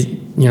pretty,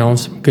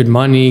 some good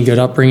money, good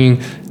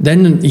upbringing,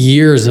 then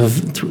years of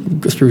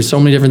through so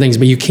many different things,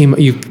 but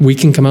we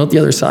can come out the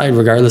other side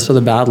regardless of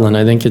the battle. And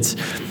I think it's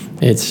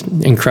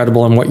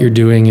incredible, and what you're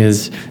doing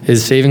is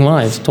saving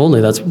lives.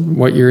 Totally. That's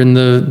what you're in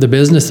the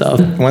business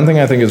of. One thing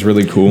I think is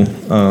really cool,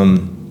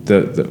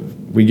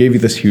 we gave you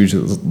this huge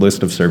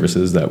list of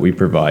services that we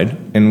provide,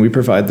 and we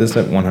provide this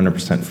at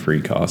 100%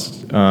 free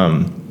cost.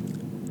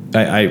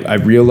 I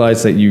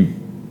realize that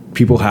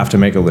people have to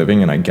make a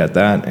living, and I get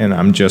that, and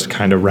I'm just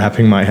kind of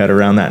wrapping my head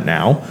around that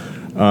now.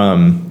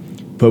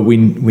 But we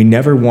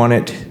never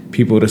wanted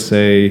people to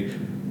say,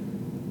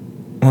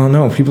 well,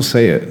 no, people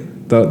say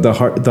it.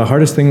 The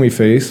hardest thing we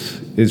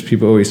face is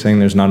people always saying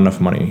there's not enough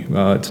money.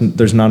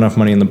 There's not enough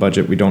money in the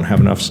budget. We don't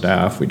have enough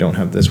staff. We don't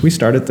have this. We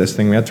started this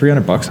thing. We had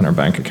 $300 in our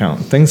bank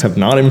account. Things have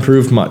not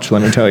improved much,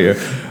 let me tell you.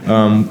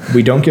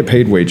 We don't get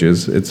paid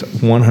wages. It's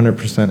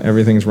 100%.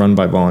 Everything's run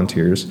by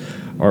volunteers.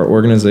 Our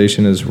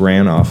organization is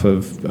ran off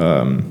of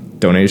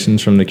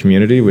donations from the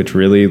community, which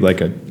really,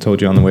 like I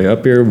told you on the way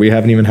up here, we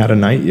haven't even had a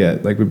night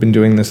yet. Like, we've been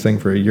doing this thing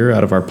for a year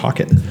out of our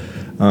pocket.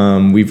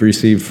 We've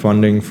received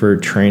funding for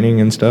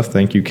training and stuff.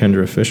 Thank you,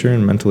 Kendra Fisher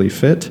and Mentally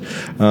Fit.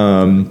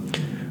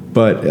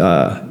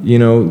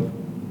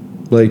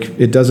 Like,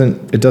 it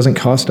doesn't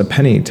cost a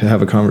penny to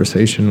have a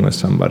conversation with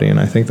somebody.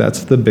 And I think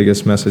that's the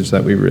biggest message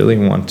that we really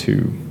want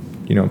to,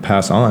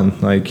 pass on.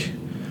 Like,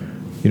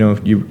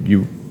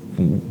 you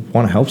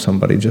want to help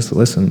somebody, just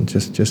listen,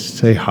 just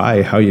say,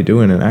 hi, how you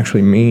doing? And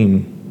actually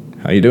mean,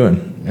 how you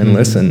doing? And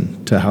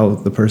listen to how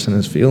the person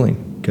is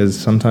feeling. Because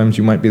sometimes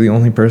you might be the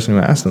only person who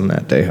asked them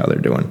that day how they're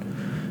doing.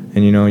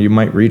 And, you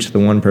might reach the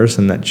one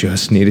person that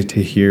just needed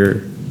to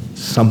hear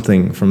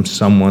something from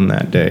someone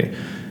that day.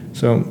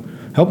 So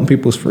helping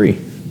people is free.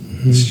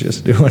 It's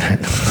just doing it.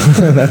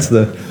 That's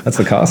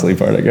the costly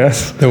part, I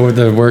guess.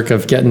 The work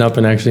of getting up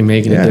and actually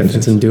making a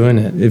difference and doing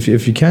it.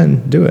 If you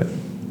can, do it.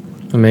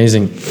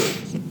 Amazing.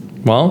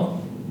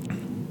 Well,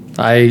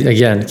 I,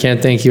 again,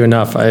 can't thank you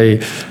enough.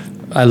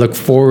 I look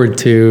forward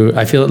to,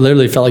 it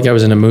literally felt like I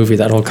was in a movie,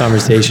 that whole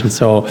conversation.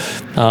 So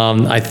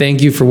I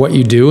thank you for what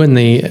you do, and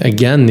the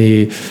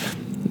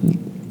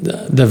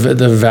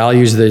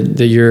values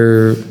that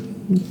you're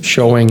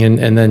showing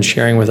and then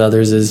sharing with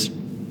others is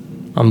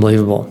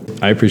unbelievable.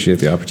 I appreciate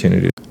the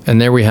opportunity. And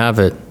there we have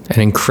it, an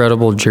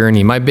incredible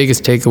journey. My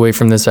biggest takeaway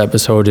from this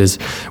episode is,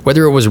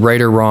 whether it was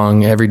right or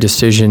wrong, every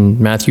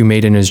decision Matthew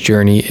made in his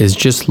journey is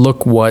just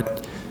look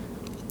what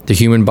the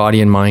human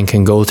body and mind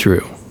can go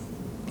through.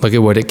 Look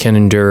at what it can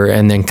endure,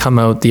 and then come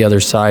out the other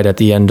side at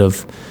the end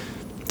of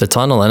the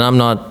tunnel. And I'm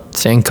not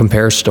saying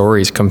compare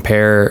stories,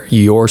 compare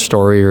your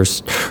story or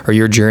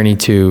your journey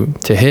to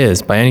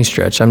his by any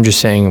stretch. I'm just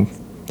saying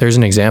there's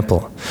an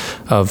example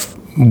of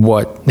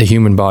what the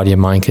human body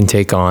and mind can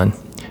take on.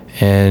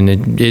 And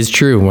it is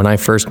true. When I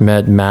first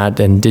met Matt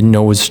and didn't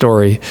know his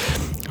story,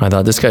 I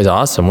thought, this guy's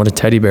awesome. What a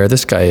teddy bear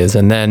this guy is.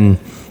 And then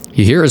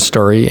you hear his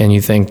story and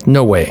you think,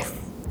 no way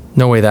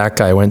that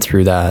guy went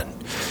through that.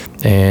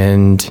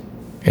 And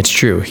it's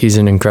true. He's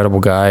an incredible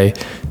guy.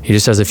 He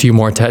just has a few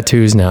more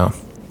tattoos now.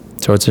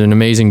 So it's an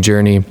amazing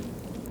journey.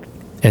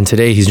 And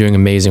today he's doing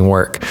amazing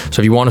work.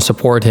 So if you want to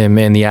support him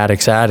and the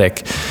Addicts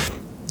Attic,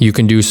 you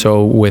can do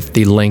so with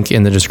the link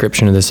in the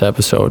description of this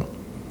episode.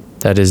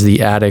 That is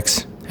the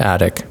Addicts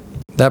Attic.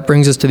 That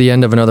brings us to the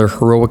end of another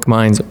Heroic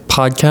Minds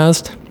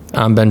podcast.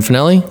 I'm Ben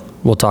Finelli.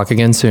 We'll talk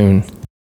again soon.